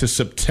back to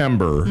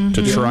September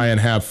to try and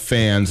have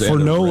fans. For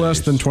no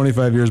less than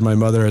 25 years, my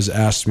mother has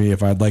asked me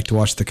if I'd like to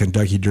watch the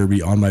Kentucky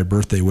Derby on my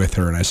birthday with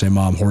her. And I say,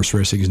 Mom, horse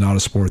racing is not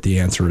a sport. The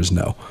answer is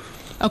no.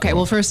 Okay.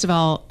 Well, first of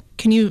all,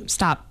 can you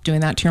stop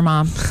doing that to your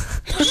mom?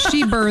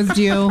 She birthed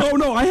you. Oh,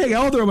 no, I hang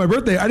out with her on my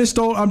birthday. I'm just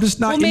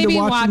not into watching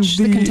watch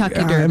the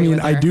Kentucky Derby.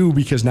 I do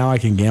because now I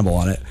can gamble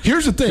on it.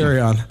 Here's the thing. Carry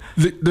on.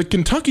 The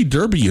Kentucky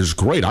Derby is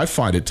great. I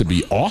find it to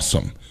be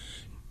awesome.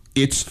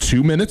 It's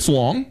 2 minutes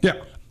long.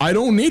 Yeah. I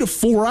don't need a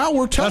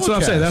 4-hour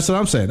telecast. That's what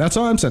I'm saying. Let's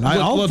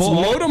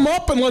load them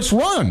up and let's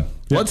run. Yep.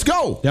 Let's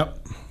go. Yep.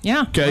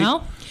 Yeah. Okay.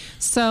 Well,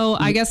 so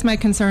I guess my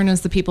concern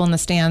is the people in the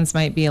stands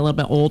might be a little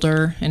bit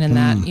older and in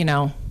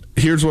that,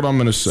 Here's what I'm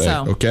going to say.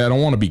 Okay, I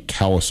don't want to be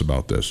callous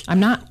about this.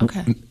 I'm not.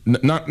 Okay.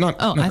 Not.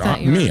 Oh, I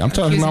thought you were me. I'm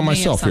talking about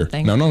myself here.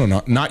 Something.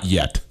 No, not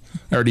yet.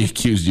 I already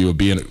accused you of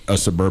being a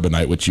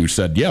suburbanite, which you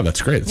said, yeah,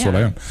 that's great. That's what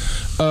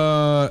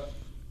I am.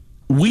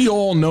 We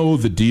all know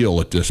the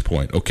deal at this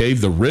point. Okay,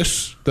 the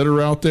risks that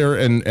are out there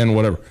and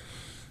whatever.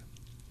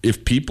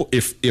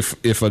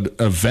 If an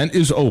event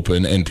is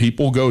open and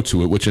people go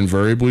to it, which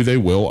invariably they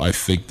will, I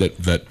think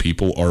that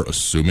people are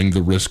assuming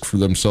the risk for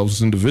themselves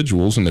as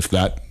individuals, and if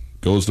that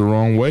goes the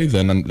wrong way,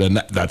 then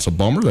that's a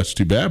bummer. That's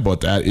too bad.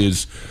 But that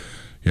is,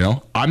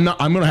 I'm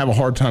going to have a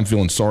hard time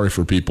feeling sorry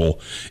for people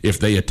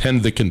if they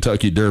attend the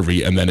Kentucky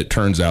Derby and then it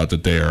turns out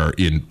that they are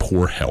in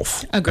poor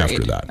health after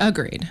that.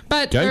 Agreed.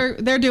 But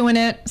they're doing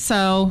it,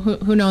 so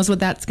who knows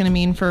what that's going to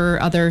mean for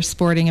other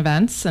sporting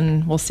events,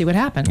 and we'll see what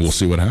happens.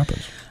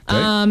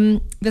 Okay.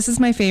 This is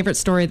my favorite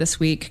story this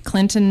week.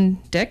 Clinton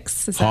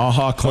Dix.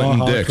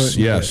 Clinton Dix.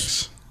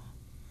 Yes.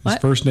 His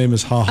first name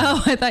is Ha Ha.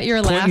 Oh, I thought you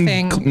were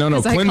laughing.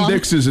 No. Clinton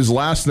Dix is his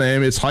last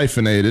name. It's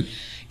hyphenated.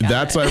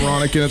 That's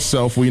ironic in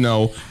itself. We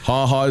know.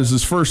 Ha Ha is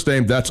his first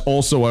name. That's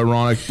also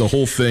ironic. The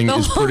whole thing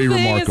is pretty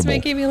remarkable. It's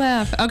making me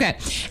laugh. Okay.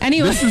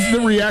 Anyway. This is the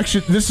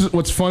reaction. This is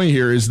what's funny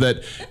here is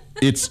that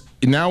it's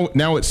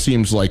now it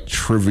seems like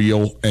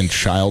trivial and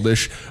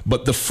childish,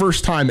 but the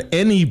first time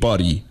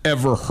anybody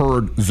ever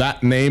heard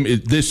that name,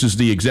 this is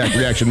the exact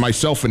reaction,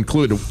 myself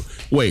included.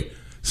 Wait,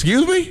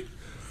 excuse me?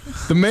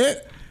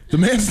 The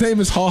man's name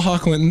is Ha Ha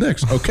Clinton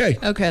Dix. Okay.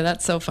 Okay,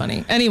 that's so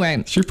funny.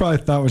 Anyway. She probably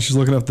thought when she's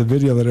looking up the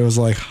video that it was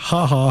like,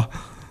 ha ha.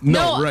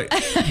 No, right.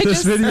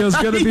 This video is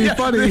going to be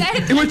funny.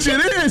 Which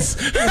it is.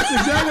 That's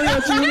exactly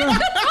what you know.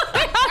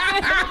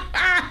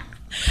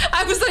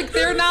 I was like,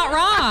 they're not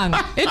wrong.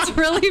 It's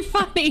really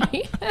funny.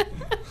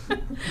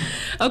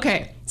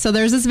 Okay, so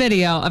there's this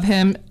video of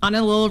him on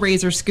a little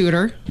Razor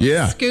scooter.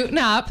 Yeah. Scooting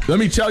up. Let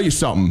me tell you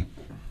something.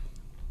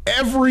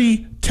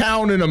 Every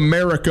town in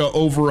America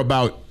over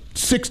about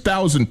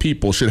 6,000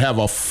 people should have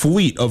a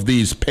fleet of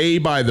these pay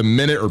by the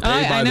minute or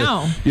pay by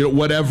the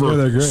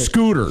whatever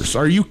scooters.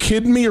 Are you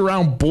kidding me?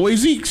 Around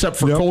Boise, except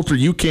for Coulter,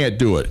 you can't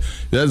do it.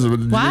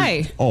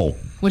 Why?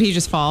 Would he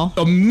just fall?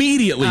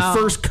 Immediately,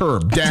 first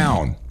curb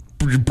down.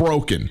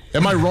 Broken.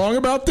 Am I wrong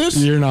about this?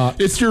 You're not.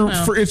 It's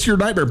your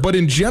nightmare. But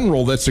in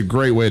general, that's a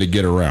great way to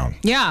get around.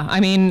 Yeah, I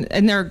mean,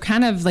 and they're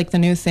kind of like the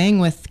new thing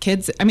with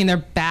kids. I mean, they're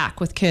back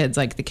with kids.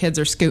 Like the kids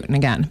are scooting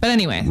again. But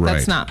anyway,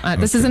 that's not.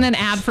 This isn't an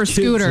ad for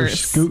scooters.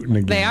 Kids are scooting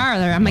again. They are.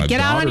 I'm like,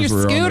 get out on your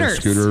scooters.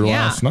 Scooter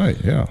last night.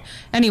 Yeah.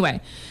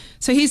 Anyway,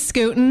 so he's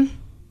scooting,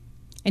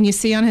 and you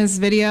see on his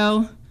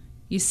video,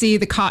 you see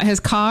his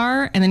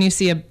car, and then you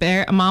see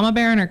a mama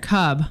bear and her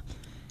cub.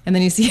 And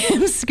then you see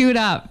him scoot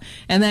up,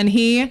 and then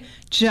he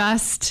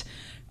just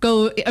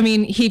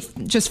he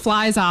just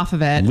flies off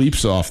of it.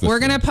 Leaps off. We're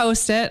going to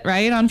post it,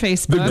 right, on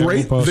Facebook.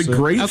 The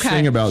great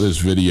thing about this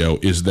video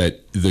is that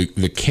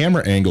the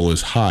camera angle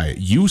is high.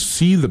 You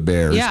see the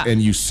bears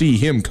and you see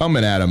him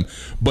coming at him,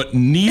 but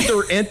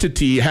neither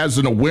entity has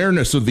an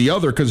awareness of the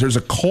other because there's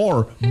a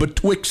car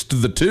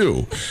betwixt the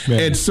two.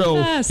 Man. And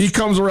so he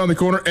comes around the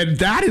corner, and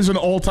that is an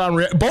all-time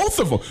both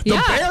of them.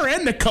 The bear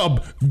and the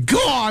cub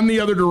gone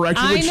the other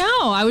direction. I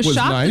know. I was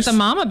shocked that the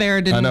mama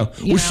bear didn't. I know.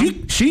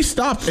 She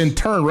stopped and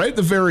turned right at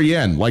the very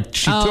end. Like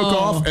she took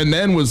off and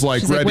then was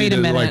like ready to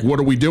like, what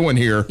are we doing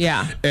here?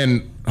 Yeah.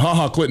 And Ha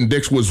Ha Clinton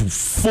Dix was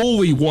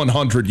fully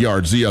 100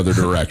 yards the other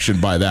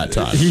direction by that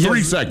time.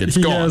 3 seconds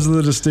gone. He has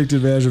the distinct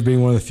advantage of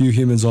being one of the few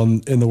humans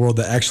in the world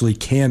that actually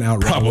can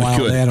outrun a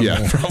wild animal.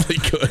 Yeah, probably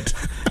could.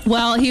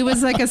 Well, he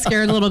was like a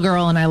scared little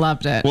girl, and I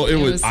loved it. Well, it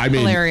was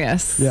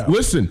hilarious. Yeah.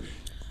 Listen,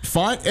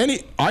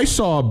 I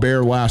saw a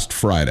bear last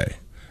Friday.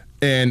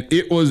 And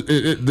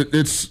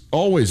it's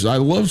always, I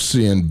love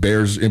seeing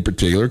bears in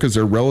particular because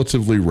they're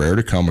relatively rare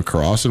to come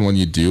across. And when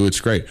you do, it's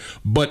great.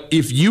 But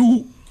if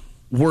you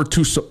were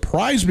to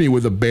surprise me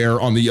with a bear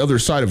on the other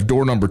side of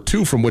door number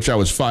 2, from which I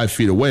was 5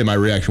 feet away, my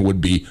reaction would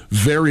be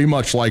very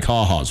much like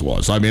Ha-Ha's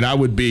was. I mean, I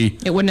would be.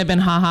 It wouldn't have been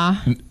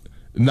Ha-Ha?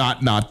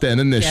 Not then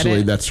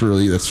initially. That's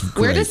great.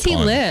 Where does he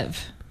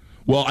live?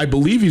 Well, I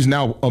believe he's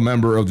now a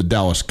member of the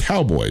Dallas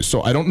Cowboys,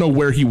 so I don't know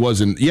where he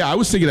was in. Yeah, I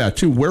was thinking that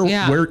too.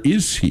 Where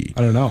is he?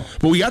 I don't know.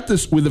 But we got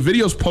this with the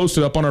videos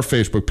posted up on our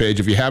Facebook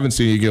page. If you haven't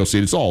seen it, you can go see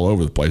it. It's all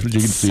over the place, but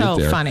you can see it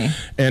there. So funny.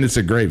 And it's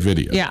a great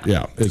video.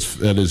 Yeah.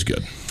 That is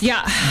good.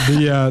 Yeah.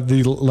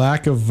 The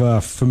lack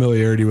of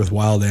familiarity with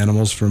wild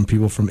animals from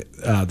people from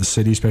the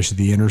city, especially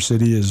the inner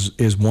city,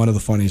 is one of the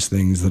funniest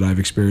things that I've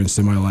experienced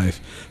in my life,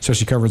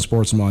 especially covering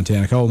sports in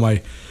Montana. A couple of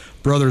my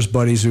brother's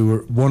buddies,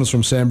 one was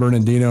from San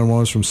Bernardino and one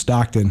was from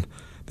Stockton.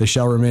 They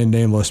shall remain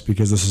nameless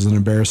because this is an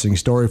embarrassing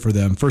story for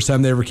them. First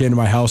time they ever came to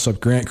my house up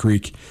Grant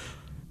Creek,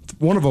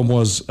 one of them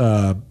was,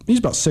 he's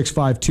about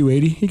 6'5",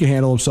 280. He can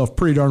handle himself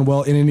pretty darn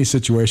well in any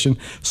situation.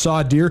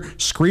 Saw a deer,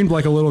 screamed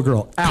like a little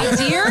girl. Out. A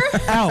deer?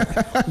 Out.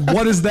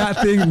 What is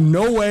that thing?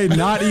 No way,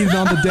 not eating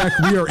on the deck.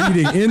 We are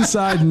eating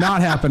inside, not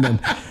happening.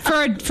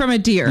 From a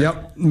deer?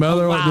 Yep. The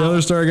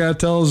other story I got to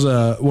tell is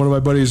one of my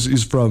buddies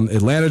is from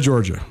Atlanta,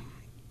 Georgia.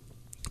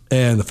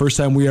 And the first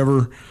time we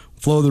ever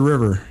flow the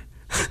river,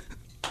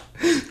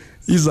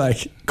 he's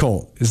like,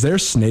 Cole, is there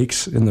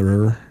snakes in the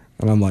river?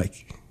 And I'm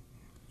like,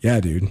 yeah,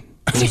 dude.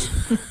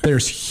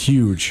 There's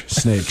huge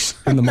snakes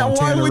in the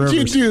Montana rivers. Now, why would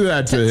you do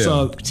that to him?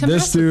 So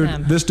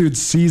this dude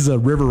sees a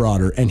river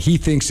otter and he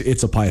thinks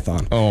it's a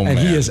python. Oh, and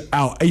man. He is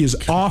out. He is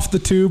off the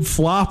tube,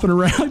 flopping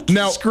around,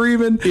 now,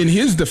 screaming. In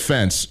his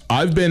defense,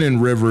 I've been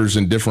in rivers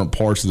in different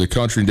parts of the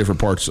country, in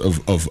different parts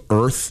of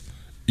Earth,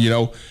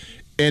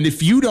 And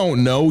if you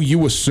don't know,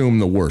 you assume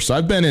the worst.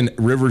 I've been in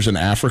rivers in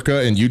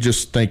Africa, and you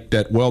just think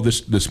that, well,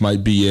 this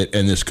might be it,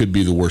 and this could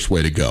be the worst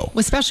way to go.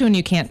 Well, especially when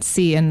you can't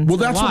see in Well,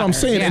 that's water. what I'm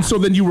saying. Yeah. And so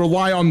then you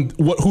rely on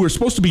who are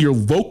supposed to be your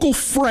local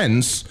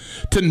friends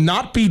to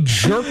not be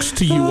jerks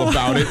to you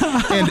about it.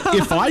 And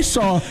if I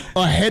saw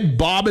a head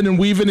bobbing and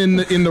weaving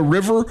in the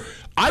river,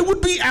 I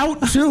would be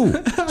out too.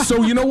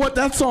 So you know what?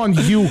 That's on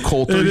you,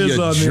 Coulter. It is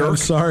on me. I'm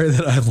sorry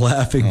that I'm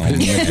laughing, but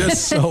it's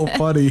just so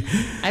funny.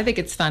 I think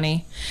it's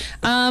funny.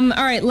 All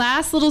right,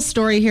 last little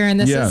story here, and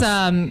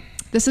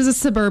this is a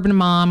suburban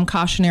mom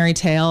cautionary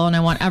tale, and I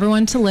want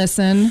everyone to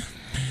listen.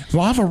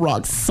 Lava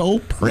rock so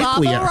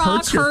prickly Lava it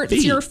rock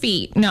hurts your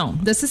feet. No,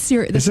 this is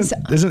serious.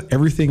 Isn't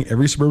everything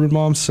every suburban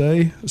mom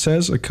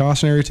says a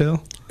cautionary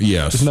tale?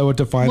 Yes. Isn't that what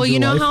defines well, you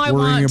your know life? how I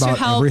Worrying want to about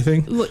help.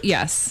 everything? Well,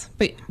 yes,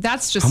 but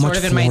that's just How sort much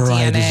of in my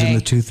fluoride is in DNA.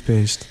 the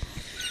toothpaste?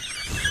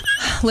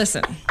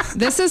 Listen,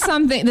 this is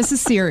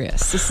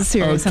serious. This is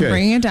serious. Okay. I'm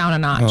bringing it down a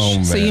notch.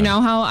 Oh, so you man.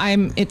 know how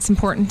it's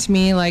important to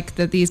me, like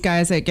that these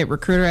guys that get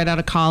recruited right out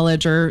of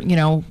college or,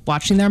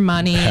 watching their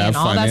money Have and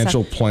all that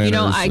financial stuff. planners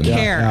I and-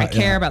 care. I Yeah,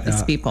 care yeah, about these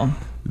yeah. people.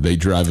 They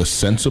drive a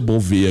sensible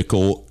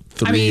vehicle,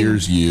 3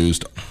 years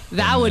used.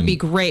 That would be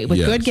great with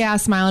yes. good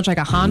gas mileage, like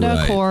a Honda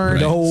Right, Accord.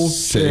 right. No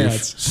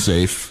safe,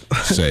 chance.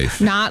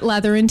 safe. Not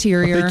leather I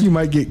interior. think you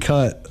might get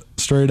cut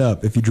straight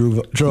up if you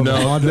drove No,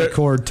 a Honda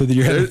Accord to the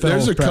NFL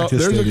There's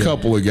practice a stadium.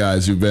 couple of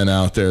guys who've been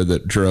out there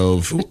that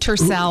drove.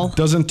 Tercel.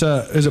 Doesn't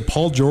is it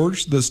Paul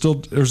George that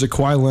still? Or is it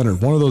Kawhi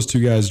Leonard? One of those two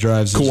guys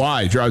drives.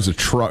 Kawhi drives a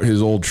truck,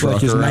 his old truck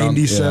Like his around.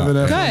 97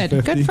 Yeah.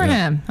 F-150. Good for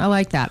him. I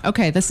like that.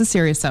 Okay, this is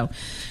serious though.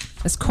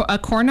 This a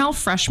Cornell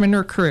freshman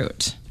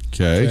recruit.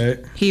 Okay.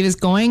 He was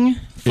going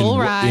full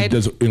ride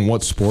In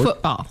what sport?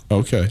 football.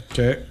 Okay.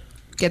 Okay.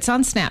 Gets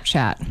on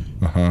Snapchat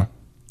Uh-huh.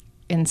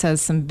 and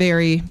says some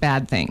very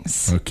bad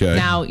things. Okay.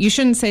 Now, you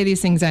shouldn't say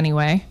these things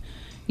anyway.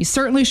 You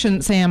certainly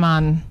shouldn't say them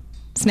on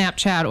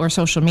Snapchat or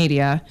social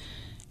media.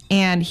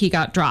 And he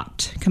got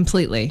dropped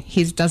completely.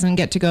 He doesn't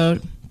get to go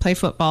play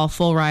football,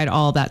 full ride,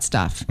 all that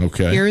stuff.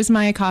 Okay. Here is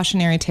my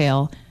cautionary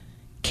tale.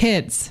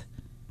 Kids,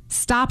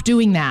 stop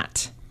doing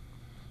that.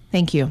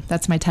 Thank you.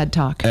 That's my TED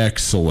Talk.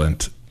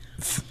 Excellent.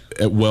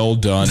 Well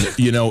done.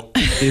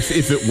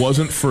 If it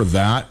wasn't for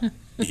that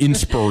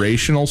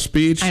inspirational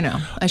speech, I know.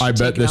 I should I take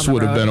bet it this on the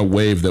would have road. been a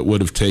wave that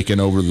would have taken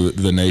over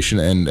the nation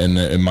and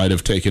it might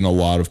have taken a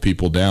lot of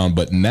people down.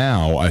 But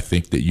now I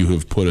think that you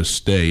have put a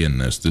stay in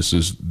this.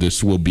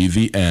 This will be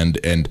the end,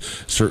 and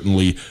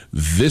certainly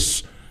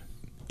this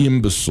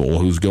imbecile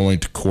who's going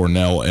to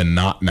Cornell and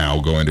not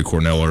now going to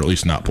Cornell, or at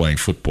least not playing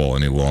football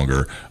any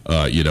longer,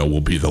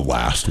 will be the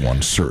last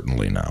one,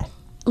 certainly now.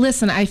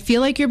 Listen, I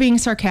feel like you're being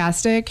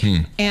sarcastic,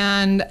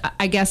 and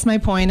I guess my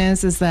point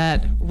is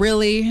that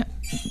really,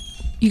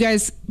 you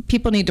guys,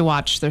 people need to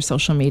watch their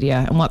social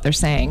media and what they're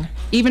saying,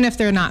 even if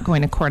they're not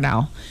going to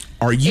Cornell.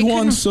 Are you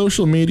on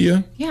social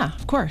media? Yeah,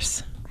 of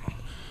course.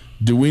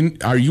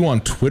 Are you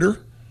on Twitter?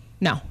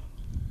 No,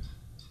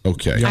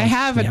 Okay. I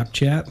have.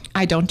 Snapchat.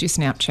 I don't do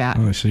Snapchat.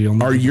 Oh, so you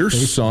only Are do your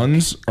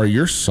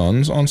Facebook?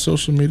 sons on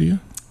social media?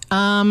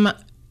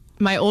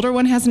 My older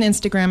one has an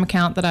Instagram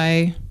account that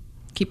I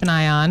keep an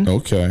eye on.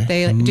 Okay.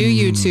 They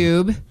do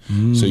YouTube,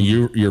 So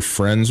you're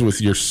friends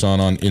with your son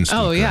on Instagram.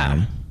 Oh,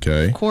 yeah.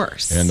 Okay. of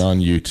course, And on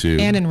YouTube.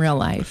 and in real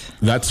life.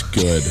 That's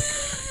good.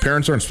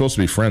 Parents aren't supposed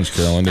to be friends,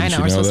 Carolyn. Didn't I know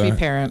you we're know supposed that? to be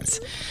parents.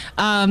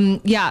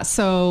 Yeah.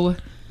 So,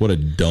 What a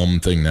dumb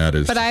thing that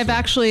is. but I've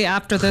actually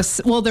after this.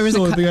 Well, there was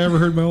That's the a. only thing I ever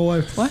heard in my whole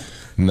life. What?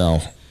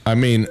 No. I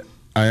mean,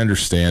 I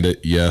understand it,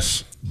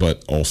 yes,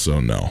 but also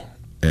no.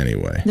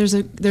 Anyway, There's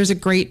a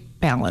great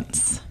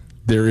balance.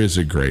 there is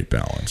a great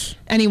balance.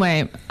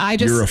 Anyway, I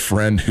just You're a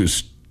friend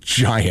who's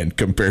giant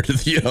compared to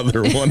the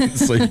other one,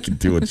 so you can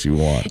do what you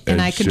want.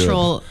 and I should.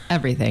 control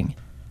everything.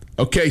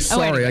 Okay,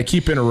 sorry, anyway. I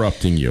keep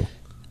interrupting you.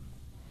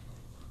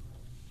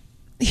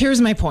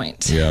 Here's my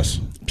point. Yes.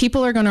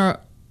 People are going to,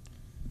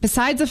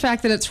 besides the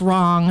fact that it's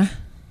wrong,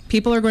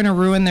 people are going to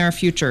ruin their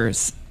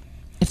futures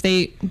if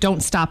they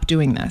don't stop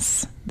doing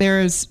this.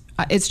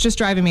 It's just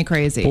driving me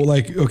crazy. Well,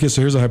 okay,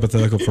 so here's a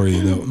hypothetical for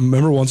you, though.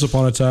 Remember once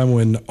upon a time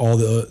when all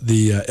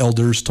the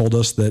elders told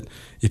us that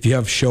if you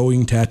have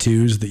showing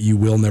tattoos that you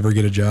will never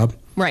get a job?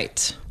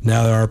 Right.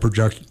 Now our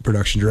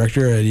production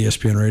director at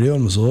ESPN Radio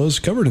in Missoula is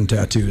covered in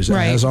tattoos,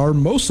 Right. as are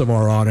most of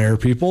our on-air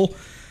people.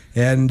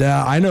 And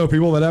I know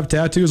people that have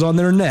tattoos on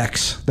their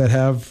necks that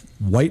have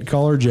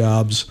white-collar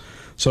jobs.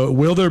 So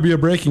will there be a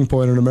breaking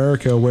point in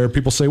America where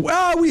people say,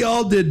 well, we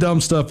all did dumb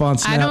stuff on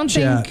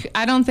Snapchat?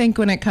 I don't think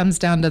when it comes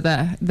down to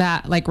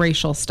that like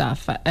racial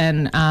stuff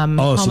and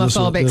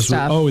homophobic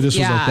stuff. This was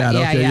like that.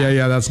 Okay,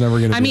 yeah, that's never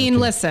going to be I mean,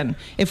 okay. listen,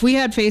 if we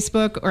had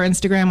Facebook or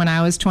Instagram when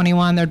I was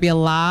 21, there'd be a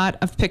lot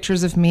of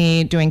pictures of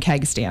me doing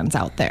keg stands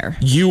out there.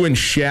 You and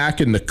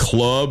Shaq in the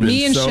club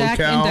Me in and SoCal.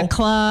 Shaq in the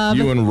club.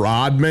 You and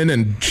Rodman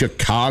in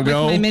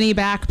Chicago. With my mini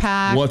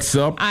backpack. What's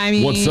up? I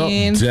mean, what's up,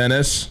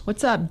 Dennis?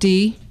 What's up,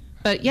 D?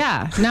 But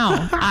yeah,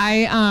 no,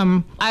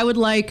 I would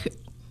like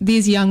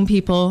these young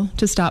people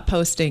to stop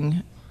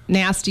posting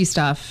nasty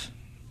stuff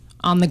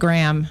on the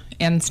gram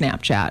and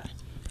Snapchat.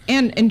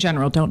 And in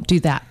general, don't do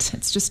that.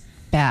 It's just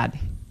bad.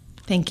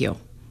 Thank you.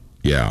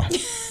 Yeah.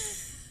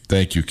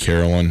 Thank you,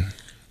 Carolyn.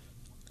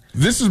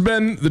 This has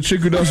been The Chick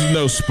Who Doesn't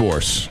Know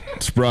Sports.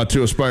 It's brought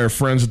to us by our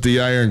friends at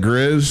the Iron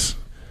Grizz.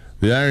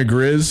 The Iron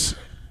Grizz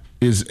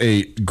is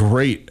a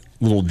great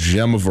little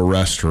gem of a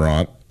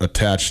restaurant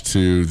attached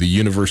to the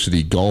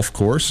University Golf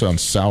Course on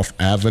South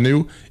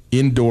Avenue.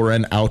 Indoor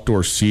and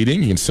outdoor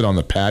seating. You can sit on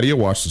the patio,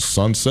 watch the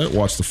sunset,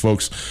 watch the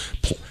folks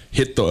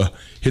hit the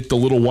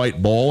little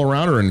white ball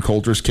around, or in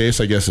Coulter's case,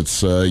 I guess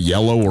it's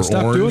yellow or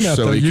Stop orange. doing that,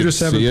 so though. You can just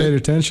haven't see it. paid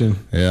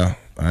attention. Yeah.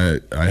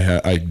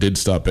 I did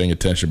stop paying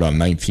attention about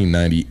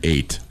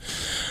 1998.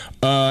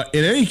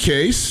 In any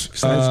case,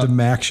 besides the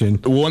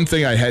Maction, one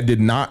thing I did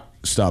not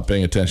stop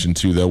paying attention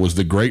to, though, was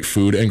the great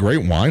food and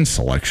great wine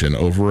selection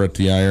over at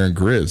the Iron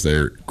Grizz.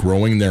 They're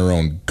growing their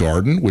own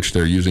garden, which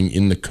they're using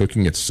in the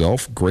cooking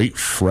itself. Great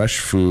fresh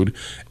food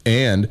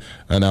and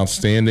an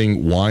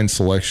outstanding wine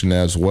selection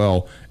as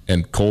well.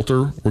 And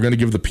Coulter, we're going to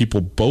give the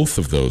people both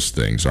of those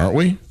things, aren't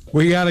we?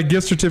 We got a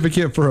gift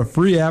certificate for a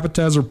free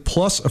appetizer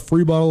plus a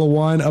free bottle of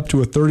wine up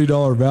to a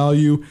 $30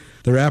 value.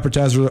 Their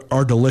appetizers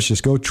are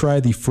delicious. Go try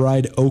the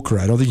fried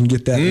okra. I don't think you can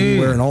get that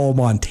anywhere in all of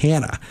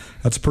Montana.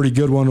 That's a pretty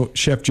good one.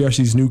 Chef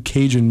Jesse's new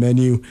Cajun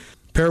menu.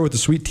 Pair it with the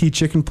sweet tea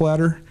chicken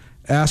platter.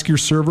 Ask your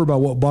server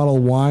about what bottle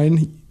of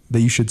wine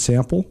that you should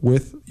sample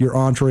with your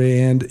entree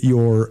and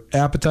your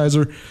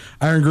appetizer.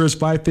 Iron Grizz,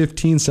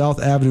 515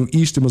 South Avenue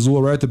East in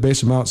Missoula, right at the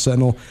base of Mount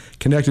Sentinel,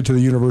 connected to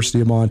the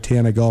University of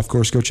Montana Golf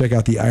Course. Go check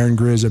out the Iron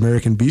Grizz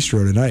American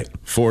Bistro tonight.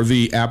 For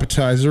the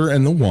appetizer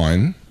and the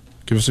wine,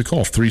 give us a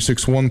call,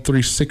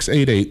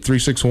 361-3688,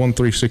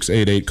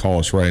 361-3688. Call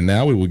us right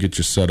now. We will get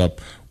you set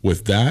up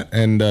with that,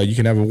 and you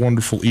can have a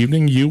wonderful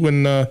evening. You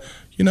and,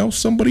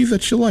 somebody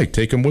that you like.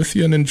 Take them with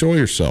you and enjoy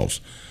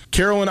yourselves.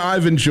 Carolyn,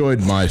 I've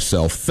enjoyed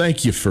myself.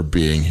 Thank you for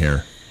being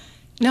here.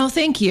 No,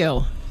 thank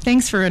you.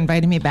 Thanks for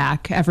inviting me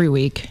back every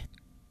week.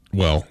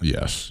 Well,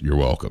 yes, you're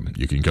welcome.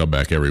 You can come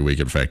back every week.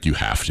 In fact, you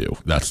have to.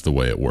 That's the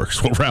way it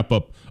works. We'll wrap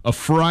up a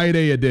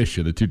Friday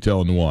edition of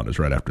Tutel and Nuanez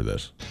right after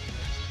this.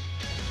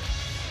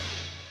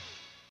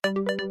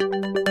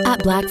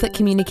 At Blackfoot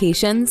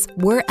Communications,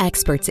 we're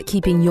experts at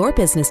keeping your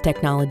business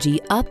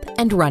technology up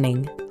and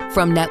running.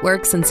 From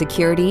networks and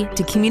security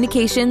to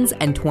communications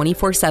and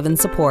 24/7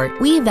 support,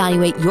 we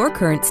evaluate your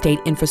current state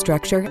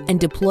infrastructure and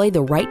deploy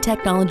the right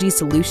technology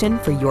solution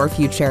for your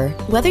future.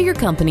 Whether your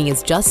company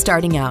is just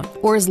starting out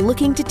or is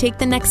looking to take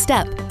the next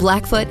step,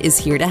 Blackfoot is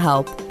here to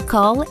help.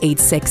 Call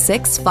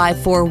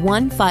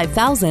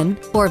 866-541-5000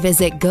 or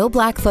visit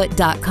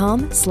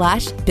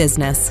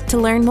goblackfoot.com/business to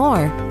learn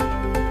more.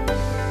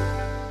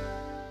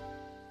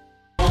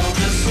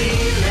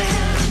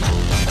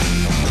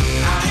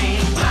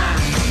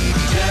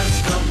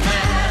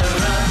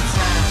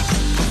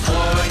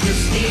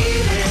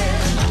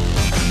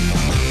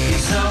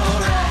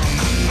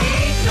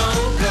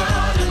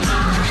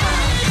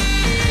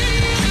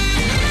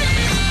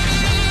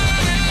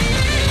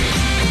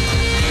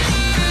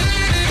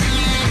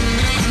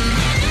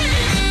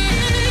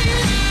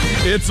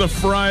 It's a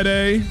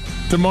Friday.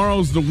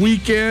 Tomorrow's the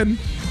weekend.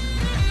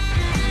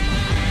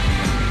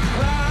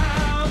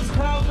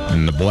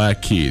 And the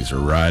Black Keys are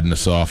riding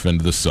us off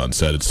into the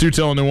sunset. It's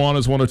Tutel and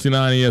Nuanez,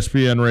 102.9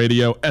 ESPN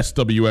Radio,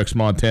 SWX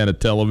Montana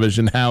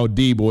Television.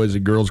 Howdy, boys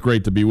and girls.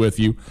 Great to be with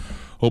you.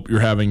 Hope you're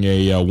having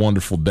a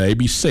wonderful day.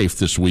 Be safe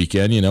this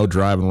weekend,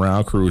 driving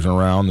around, cruising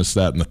around, this,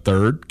 that, and the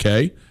third,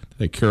 okay?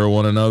 Take care of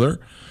one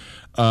another.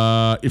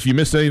 If you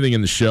missed anything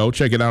in the show,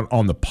 check it out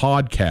on the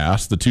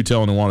podcast. The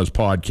Tutel and Nuanez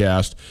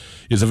podcast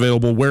is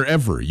available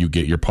wherever you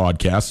get your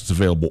podcasts. It's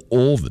available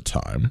all the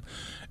time.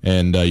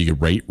 And you can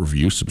rate,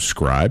 review,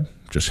 subscribe.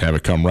 Just have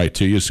it come right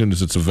to you as soon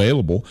as it's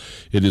available.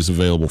 It is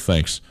available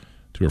thanks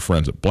to our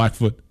friends at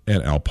Blackfoot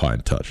and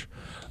Alpine Touch.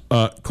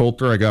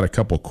 Coulter, I got a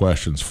couple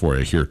questions for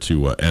you here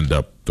to end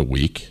up the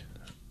week.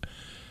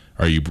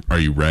 Are you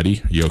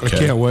ready? You okay? I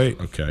can't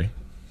wait. Okay.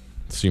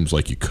 Seems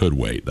like you could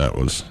wait.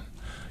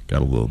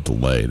 Got a little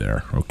delay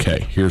there.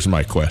 Okay, here's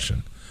my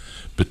question.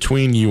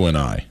 Between you and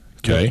I,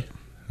 okay,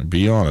 and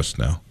be honest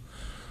now,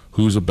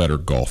 who's a better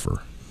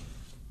golfer?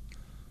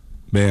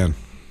 Man,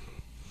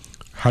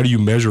 how do you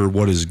measure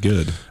what is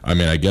good? I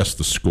mean, I guess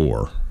the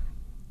score.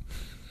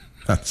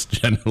 That's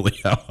generally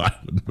how I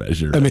would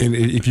measure it. I mean,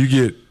 if you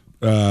get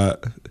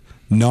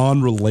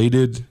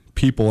non-related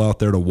people out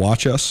there to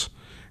watch us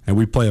and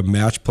we play a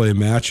match,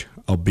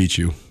 I'll beat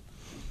you.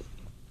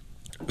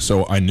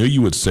 So I knew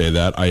you would say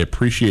that. I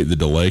appreciate the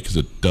delay because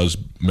it does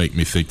make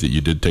me think that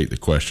you did take the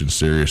question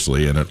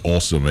seriously, and it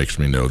also makes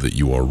me know that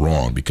you are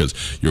wrong because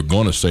you're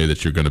going to say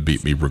that you're going to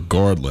beat me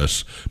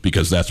regardless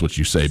because that's what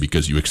you say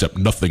because you accept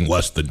nothing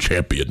less than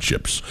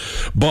championships.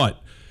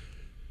 But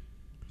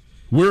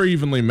we're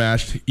evenly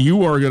matched.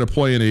 You are going to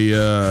play in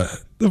a...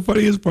 The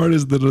funniest part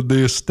is that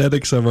the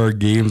aesthetics of our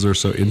games are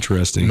so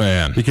interesting.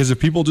 Man. Because if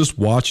people just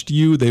watched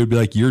you, they would be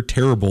like, you're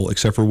terrible,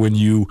 except for when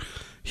you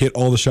hit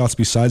all the shots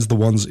besides the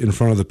ones in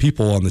front of the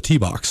people on the tee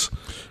box.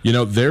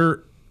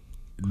 You're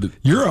an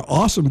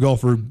awesome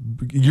golfer.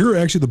 You're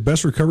actually the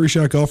best recovery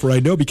shot golfer I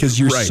know because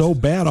you're so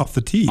bad off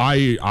the tee.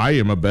 I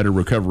am a better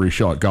recovery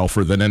shot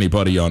golfer than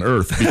anybody on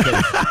earth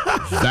because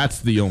that's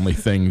the only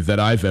thing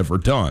that I've ever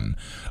done.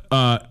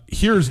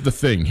 Here's the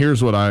thing.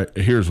 Here's what I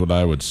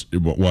want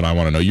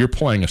to know. You're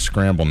playing a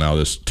scramble now,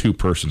 this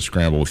 2-person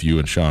scramble with you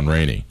and Sean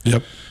Rainey.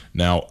 Yep.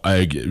 Now,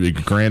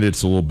 granted,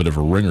 it's a little bit of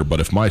a ringer, but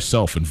if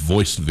myself and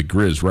voice of the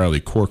Grizz, Riley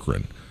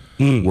Corcoran,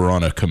 were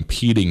on a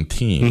competing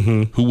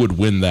team, who would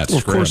win that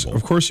scramble?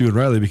 Of course you would,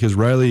 Riley, because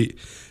Riley...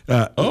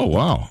 oh,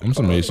 wow. I'm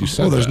amazed you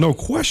said that. There's no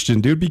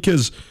question, dude,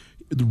 because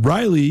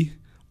Riley,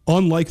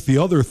 unlike the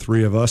other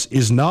three of us,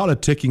 is not a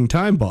ticking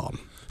time bomb.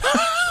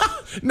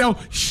 Now,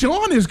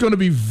 Sean is going to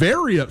be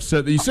very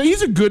upset that you say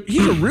he's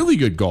a really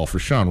good golfer,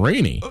 Sean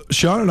Rainey.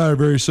 Sean and I are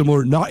very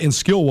similar, not in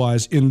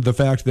skill-wise, in the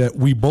fact that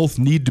we both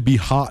need to be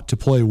hot to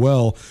play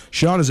well.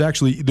 Sean is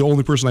actually the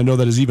only person I know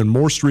that is even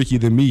more streaky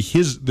than me.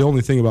 The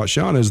only thing about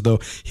Sean is, though,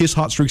 his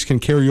hot streaks can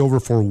carry over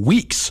for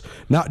weeks,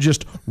 not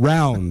just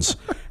rounds.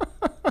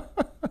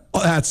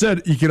 That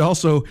said, you can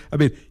also,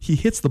 he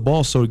hits the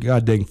ball so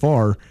goddamn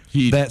far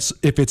that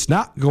if it's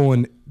not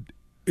going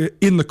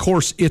in the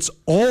course, it's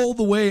all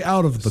the way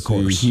out of the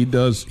course. He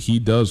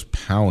does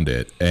pound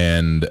it,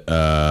 and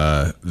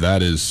that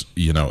is,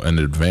 an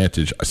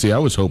advantage. See, I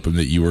was hoping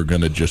that you were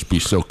going to just be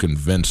so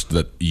convinced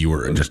that you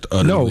were just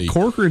utterly... No,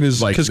 Corcoran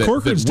is, because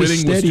Corcoran's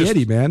just steady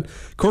Eddie, man.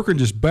 Corcoran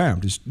just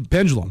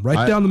pendulum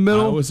right down the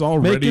middle. I was all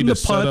ready to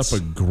set up a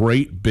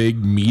great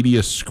big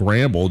media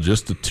scramble,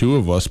 just the two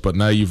of us, but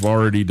now you've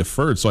already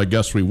deferred, so I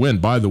guess we win.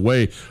 By the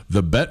way,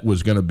 the bet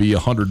was going to be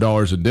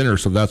 $100 at dinner,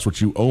 so that's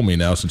what you owe me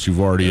now, since you've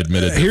already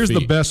admitted Here's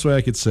the best way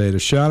I could say it.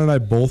 If Sean and I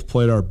both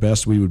played our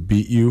best, we would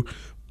beat you.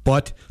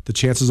 But the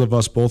chances of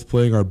us both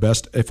playing our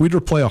best, if we were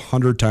to play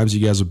 100 times,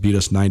 you guys would beat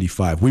us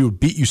 95. We would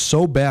beat you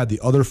so bad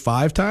the other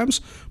 5 times,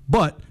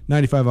 but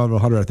 95 out of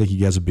 100, I think you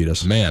guys would beat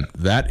us. Man,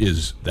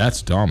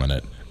 that's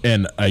dominant.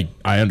 And I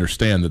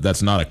understand that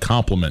that's not a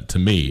compliment to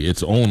me.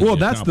 It's only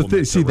that's the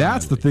thing. See,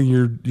 that's the thing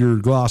you're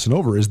glossing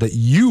over, is that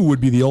you would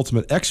be the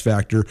ultimate X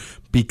factor,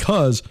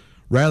 because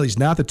Riley's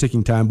not the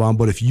ticking time bomb.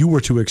 But if you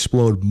were to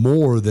explode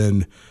more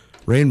than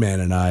Rain Man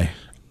and I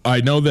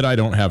know that I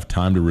don't have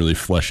time to really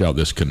flesh out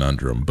this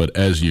conundrum, but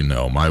as you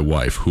know, my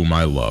wife, whom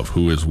I love,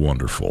 who is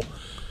wonderful,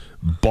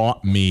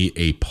 bought me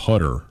a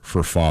putter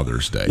for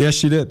Father's Day. Yes,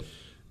 she did.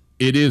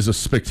 It is a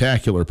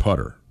spectacular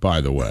putter,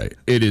 by the way.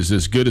 It is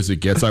as good as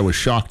it gets. I was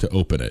shocked to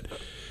open it.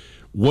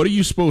 What are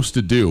you supposed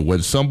to do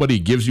when somebody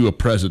gives you a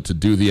present to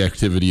do the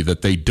activity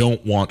that they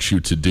don't want you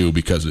to do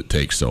because it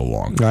takes so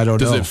long? I don't know.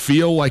 Does it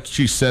feel like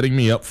she's setting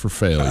me up for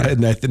failure?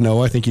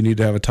 No, I think you need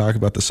to have a talk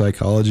about the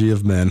psychology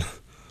of men.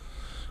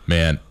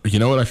 Man, you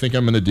know what I think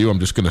I'm going to do? I'm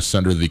just going to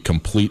send her the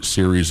complete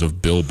series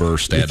of Bill Burr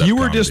stand-up comedy. If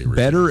you were just reviews.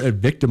 better at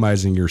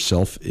victimizing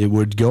yourself, it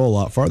would go a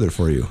lot farther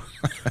for you.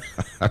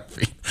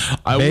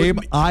 Babe,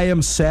 I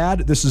am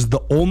sad. This is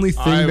the only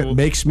thing that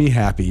makes me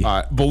happy.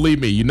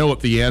 Believe me, you know what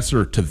the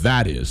answer to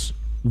that is.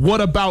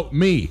 What about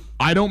me?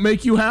 I don't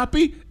make you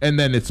happy, and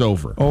then it's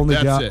over. Only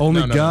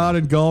God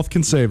and golf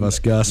can save us,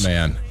 Gus.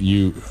 Man,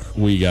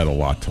 we got a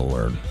lot to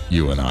learn,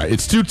 you and I.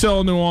 It's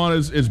Tutel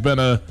Nuanez.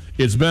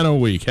 It's been a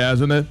week,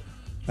 hasn't it?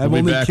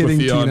 We'll be back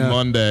with you on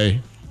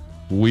Monday.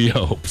 We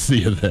hope.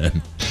 See you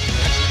then.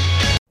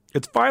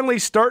 It's finally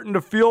starting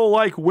to feel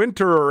like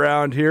winter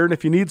around here, and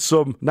if you need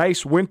some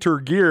nice winter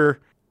gear,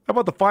 how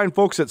about the fine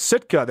folks at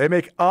Sitka? They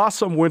make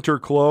awesome winter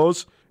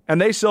clothes, and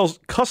they sell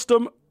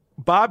custom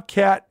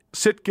Bobcat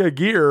Sitka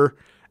gear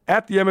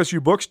at the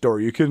MSU Bookstore.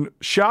 You can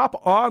shop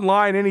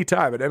online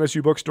anytime at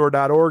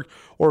msubookstore.org,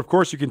 or of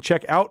course you can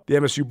check out the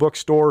MSU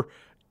Bookstore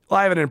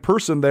live and in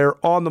person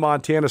there on the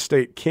Montana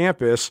State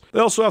campus.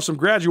 They also have some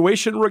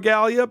graduation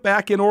regalia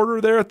back in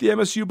order there at the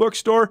MSU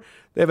Bookstore.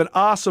 They have an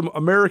awesome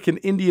American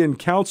Indian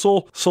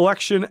Council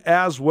selection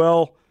as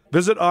well.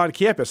 Visit on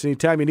campus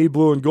anytime you need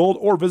blue and gold,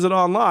 or visit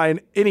online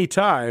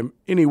anytime,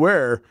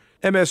 anywhere,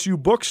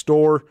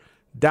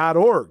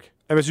 msubookstore.org.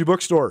 MSU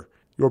Bookstore,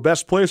 your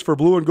best place for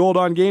blue and gold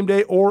on game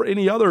day or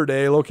any other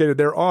day, located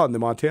there on the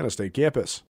Montana State campus.